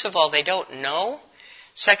 First of all, they don't know.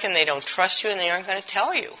 Second, they don't trust you and they aren't going to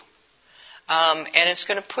tell you. And it's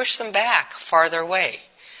going to push them back farther away.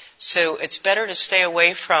 So it's better to stay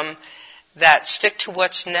away from that. Stick to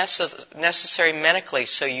what's necessary medically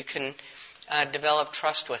so you can develop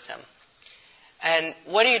trust with them. And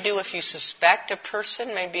what do you do if you suspect a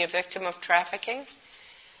person may be a victim of trafficking?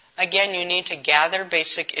 Again, you need to gather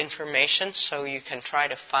basic information so you can try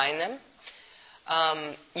to find them.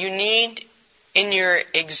 You need, in your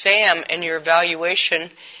exam and your evaluation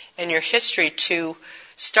and your history, to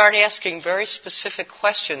start asking very specific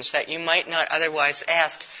questions that you might not otherwise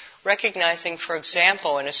ask, recognizing, for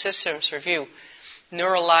example, in a systems review,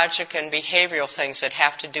 neurologic and behavioral things that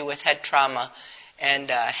have to do with head trauma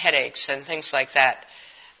and headaches and things like that.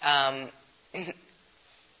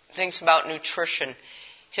 Things about nutrition,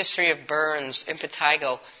 history of burns,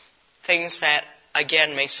 impetigo, things that,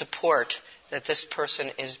 again, may support that this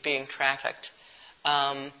person is being trafficked.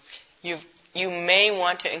 You may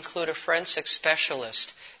want to include a forensic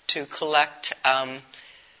specialist to collect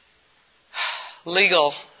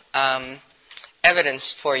legal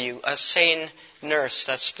evidence for you, a sane nurse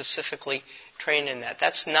that's specifically trained in that.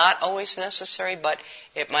 That's not always necessary, but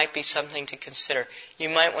it might be something to consider. You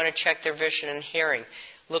might want to check their vision and hearing.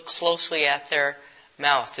 Look closely at their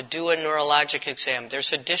mouth, to do a neurologic exam.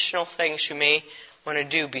 There's additional things you may want to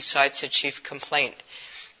do besides the chief complaint.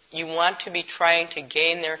 You want to be trying to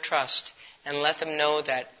gain their trust and let them know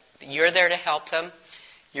that you're there to help them.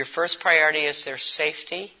 Your first priority is their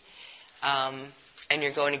safety, and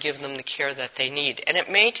you're going to give them the care that they need. And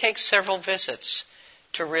it may take several visits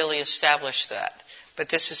to really establish that, but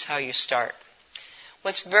this is how you start.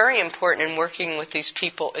 What's very important in working with these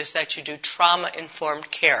people is that you do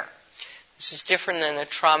trauma-informed care. This is different than the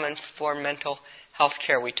trauma-informed mental health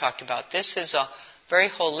care we talked about. This is a very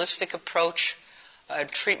holistic approach, a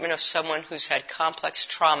treatment of someone who's had complex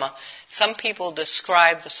trauma. Some people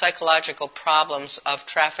describe the psychological problems of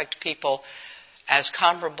trafficked people as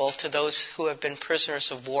comparable to those who have been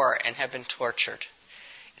prisoners of war and have been tortured.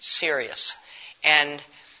 It's serious. And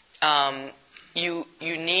you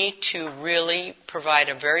need to really provide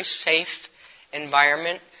a very safe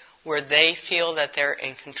environment where they feel that they're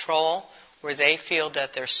in control, where they feel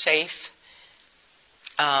that they're safe.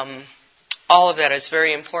 All of that is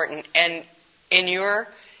very important. And in your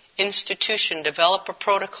institution, develop a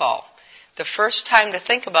protocol. The first time to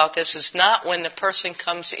think about this is not when the person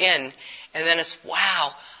comes in and then it's,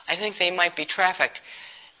 wow, I think they might be trafficked.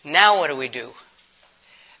 Now what do we do?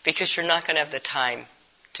 Because you're not going to have the time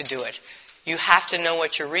to do it. You have to know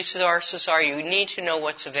what your resources are. You need to know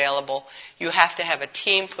what's available. You have to have a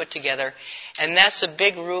team put together. And that's a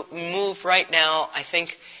big move right now, I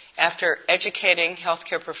think, after educating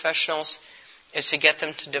healthcare professionals, is to get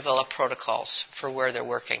them to develop protocols for where they're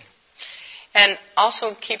working. And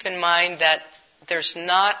also keep in mind that there's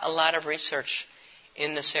not a lot of research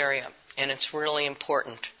in this area, and it's really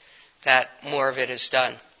important that more of it is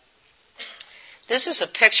done. This is a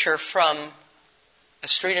picture from a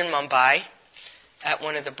street in Mumbai. at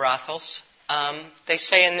one of the brothels. They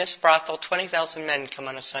say in this brothel 20,000 men come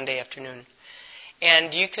on a Sunday afternoon.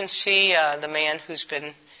 And you can see the man who's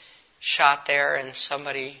been shot there and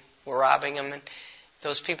somebody were robbing him, and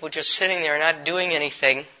those people just sitting there not doing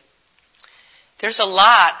anything. There's a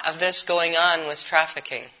lot of this going on with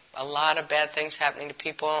trafficking. A lot of bad things happening to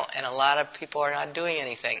people, and a lot of people are not doing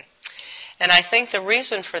anything. And I think the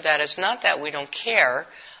reason for that is not that we don't care.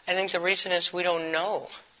 I think the reason is we don't know.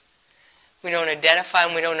 We don't identify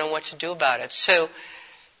and we don't know what to do about it. So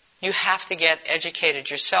you have to get educated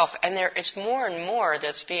yourself. And there is more and more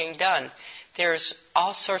that's being done. There's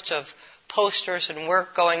all sorts of posters and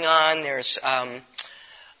work going on. There's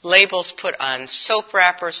labels put on soap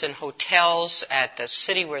wrappers in hotels at the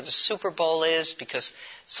city where the Super Bowl is because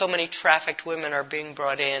so many trafficked women are being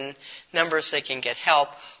brought in, numbers they can get help,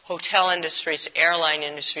 hotel industries, airline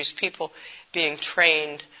industries, people being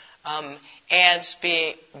trained, ads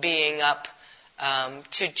being up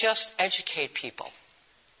to just educate people.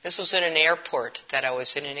 This was in an airport that I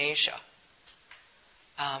was in Asia.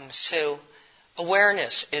 So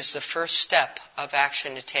awareness is the first step of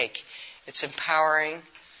action to take. It's empowering.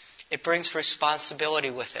 It brings responsibility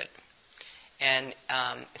with it. And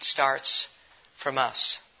it starts from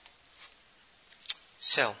us.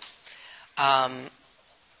 So, are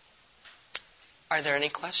there any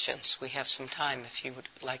questions? We have some time if you would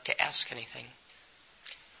like to ask anything.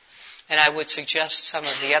 And I would suggest some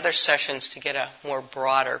of the other sessions to get a more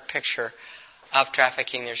broader picture of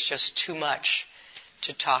trafficking. There's just too much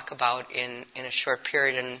to talk about in a short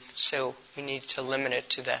period, and so we need to limit it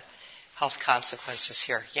to the health consequences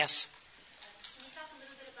here. Yes? Can you talk a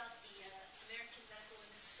little bit about the American Medical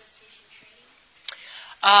Women's Association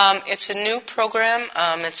training? It's a new program.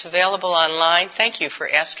 It's available online. Thank you for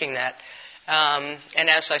asking that. And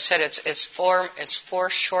as I said, it's four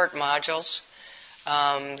short modules.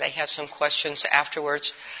 They have some questions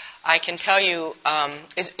afterwards. I can tell you,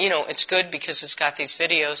 it's good because it's got these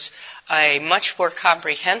videos. A much more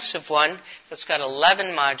comprehensive one that's got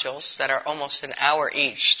 11 modules that are almost an hour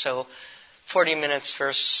each, so 40 minutes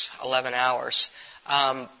versus 11 hours,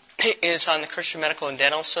 is on the Christian Medical and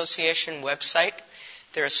Dental Association website.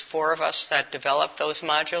 There's 4 of us that develop those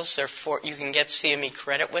modules. You can get CME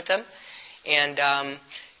credit with them. And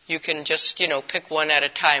you can just, pick one at a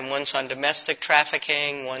time. One's on domestic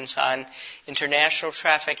trafficking, one's on international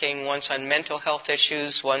trafficking, one's on mental health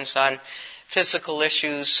issues, one's on physical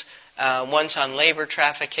issues, one's on labor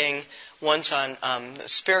trafficking, one's on the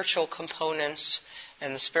spiritual components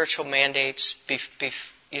and the spiritual mandates,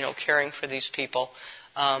 caring for these people.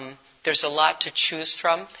 There's a lot to choose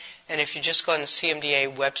from, and if you just go on the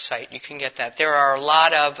CMDA website, you can get that. There are a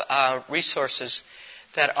lot of resources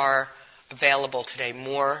that are available today,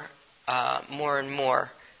 more and more.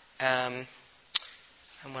 I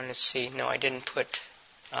want to see. No, I didn't put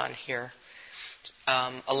on here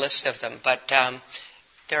a list of them, but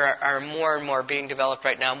there are more and more being developed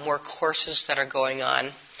right now. More courses that are going on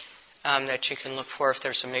that you can look for if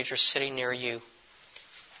there's a major city near you.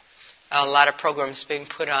 A lot of programs being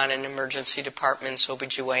put on in emergency departments,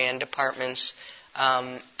 OBGYN departments,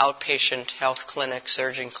 outpatient health clinics,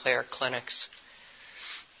 urgent care clinics.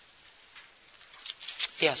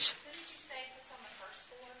 Yes? Who did you say puts on the first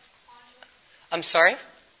 4 modules? I'm sorry?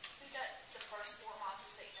 Who does the first 4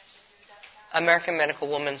 modules that you mentioned? Who does that? American Medical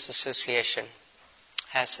Women's Association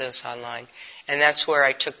has those online. And that's where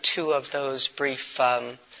I took 2 of those brief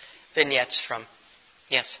vignettes from.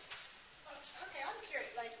 Yes? Okay, I'm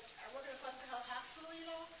curious. Like, I work in a Foster Health Hospital,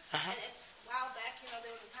 Uh-huh. and a while back,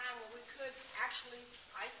 there was a time when we could actually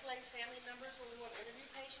isolate family members when we want to interview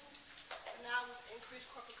patients. And now with increased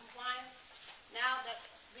corporate compliance, now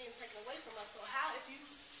that's being taken away from us. So how, if you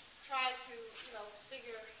try to,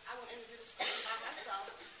 figure, I want to interview this person by myself,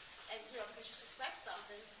 and, because you suspect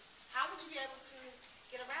something, how would you be able to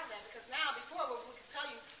get around that? Because now, before, we could tell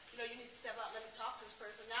you, you need to step out, let me talk to this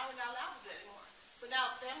person. Now we're not allowed to do it anymore. So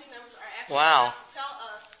now family members are actually allowed to tell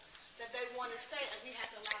us that they want to stay, and we have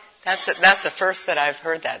to allow them to stay. That's the first that I've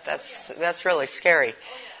heard that. That's really scary.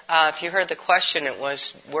 If you heard the question, it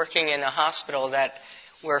was working in a hospital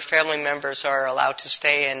where family members are allowed to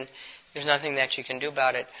stay and there's nothing that you can do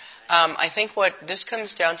about it. I think what this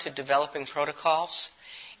comes down to developing protocols,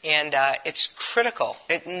 and it's critical.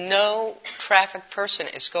 No trafficked person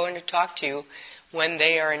is going to talk to you when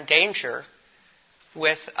they are in danger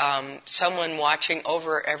with someone watching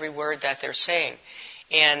over every word that they're saying.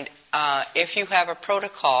 And if you have a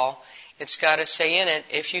protocol, it's got to say in it,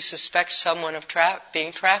 if you suspect someone of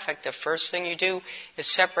being trafficked, the first thing you do is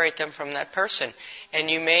separate them from that person.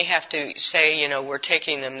 And you may have to say, we're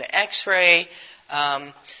taking them to X-ray.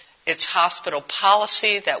 it's hospital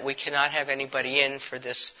policy that we cannot have anybody in for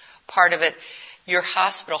this part of it. Your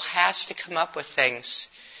hospital has to come up with things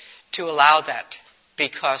to allow that,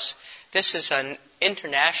 because this is an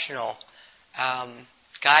international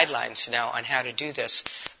guidelines now on how to do this.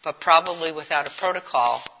 But probably without a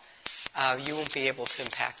protocol, you won't be able to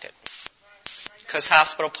impact it. Because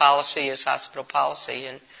hospital policy is hospital policy,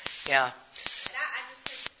 and yeah. And I just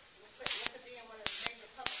think with it being one of the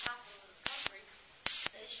major public hospitals in this country,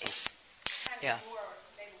 they should kind of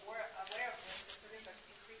be more aware of this if there is an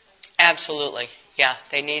increase in. Absolutely. Yeah,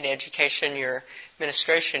 they need education. Your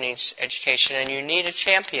administration needs education, and you need a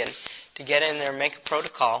champion to get in there and make a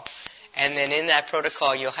protocol. And then in that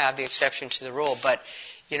protocol, you'll have the exception to the rule. But,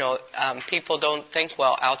 people don't think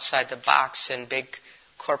well outside the box in big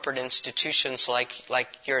corporate institutions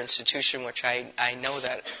like your institution, which I know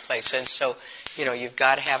that place. And so, you've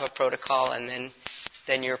got to have a protocol, and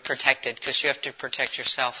then you're protected, because you have to protect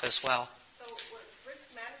yourself as well. So would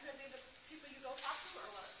risk management be the people you go talk to, or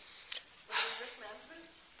what? What is risk management?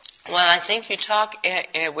 Well, I think you talk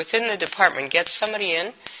within the department. Get somebody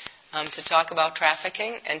in to talk about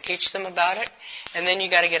trafficking and teach them about it. And then you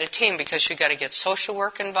got to get a team, because you got to get social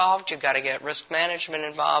work involved. You've got to get risk management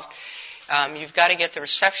involved. You've got to get the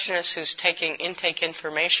receptionist who's taking intake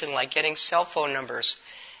information, like getting cell phone numbers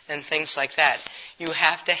and things like that. You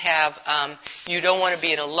have to have, you don't want to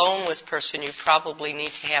be an alone with person. You probably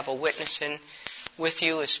need to have a witness in with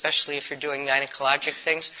you, especially if you're doing gynecologic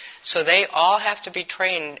things. So they all have to be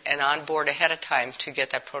trained and on board ahead of time to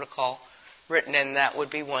get that protocol written, and that would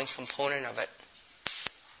be one component of it.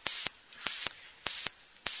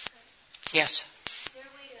 Yes? Is there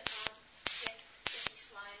a way to get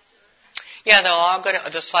these slides? Yeah, they'll all go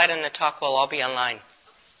to, the slide and the talk will all be online.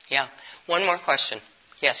 Yeah. One more question.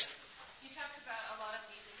 Yes? You talked about a lot of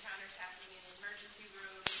these encounters happening in emergency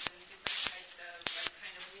rooms and different types of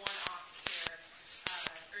kind of one-off care,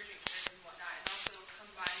 urgent care and whatnot, and also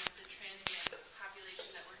combined with the transient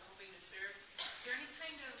population that we're hoping to serve. Is there any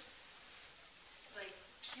kind of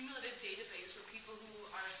cumulative database for people who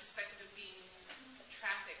are suspected of being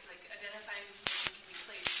trafficked, like identifying people who can be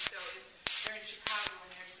placed? So if they're in Chicago and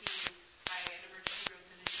they're seen by an emergency room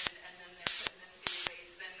physician and then they're put in this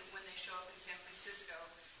database, then when they show up in San Francisco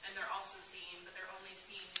and they're also seen, but they're only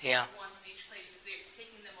seen once each place, it's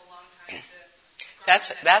taking them a long time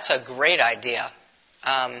to... That's a great idea.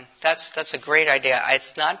 That's a great idea.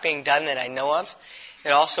 It's not being done that I know of.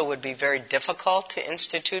 It also would be very difficult to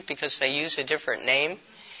institute because they use a different name.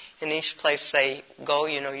 In each place they go,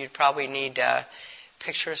 you'd probably need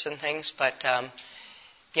pictures and things. But,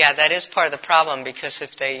 that is part of the problem, because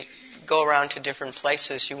if they go around to different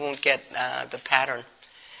places, you won't get the pattern.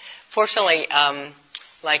 Fortunately,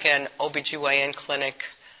 like an OBGYN clinic,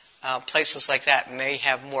 places like that may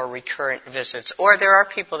have more recurrent visits. Or there are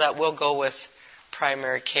people that will go with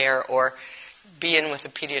primary care or be in with a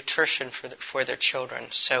pediatrician for their children.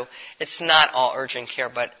 So it's not all urgent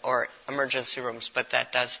care or emergency rooms, but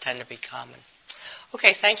that does tend to be common.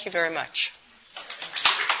 Okay, thank you very much.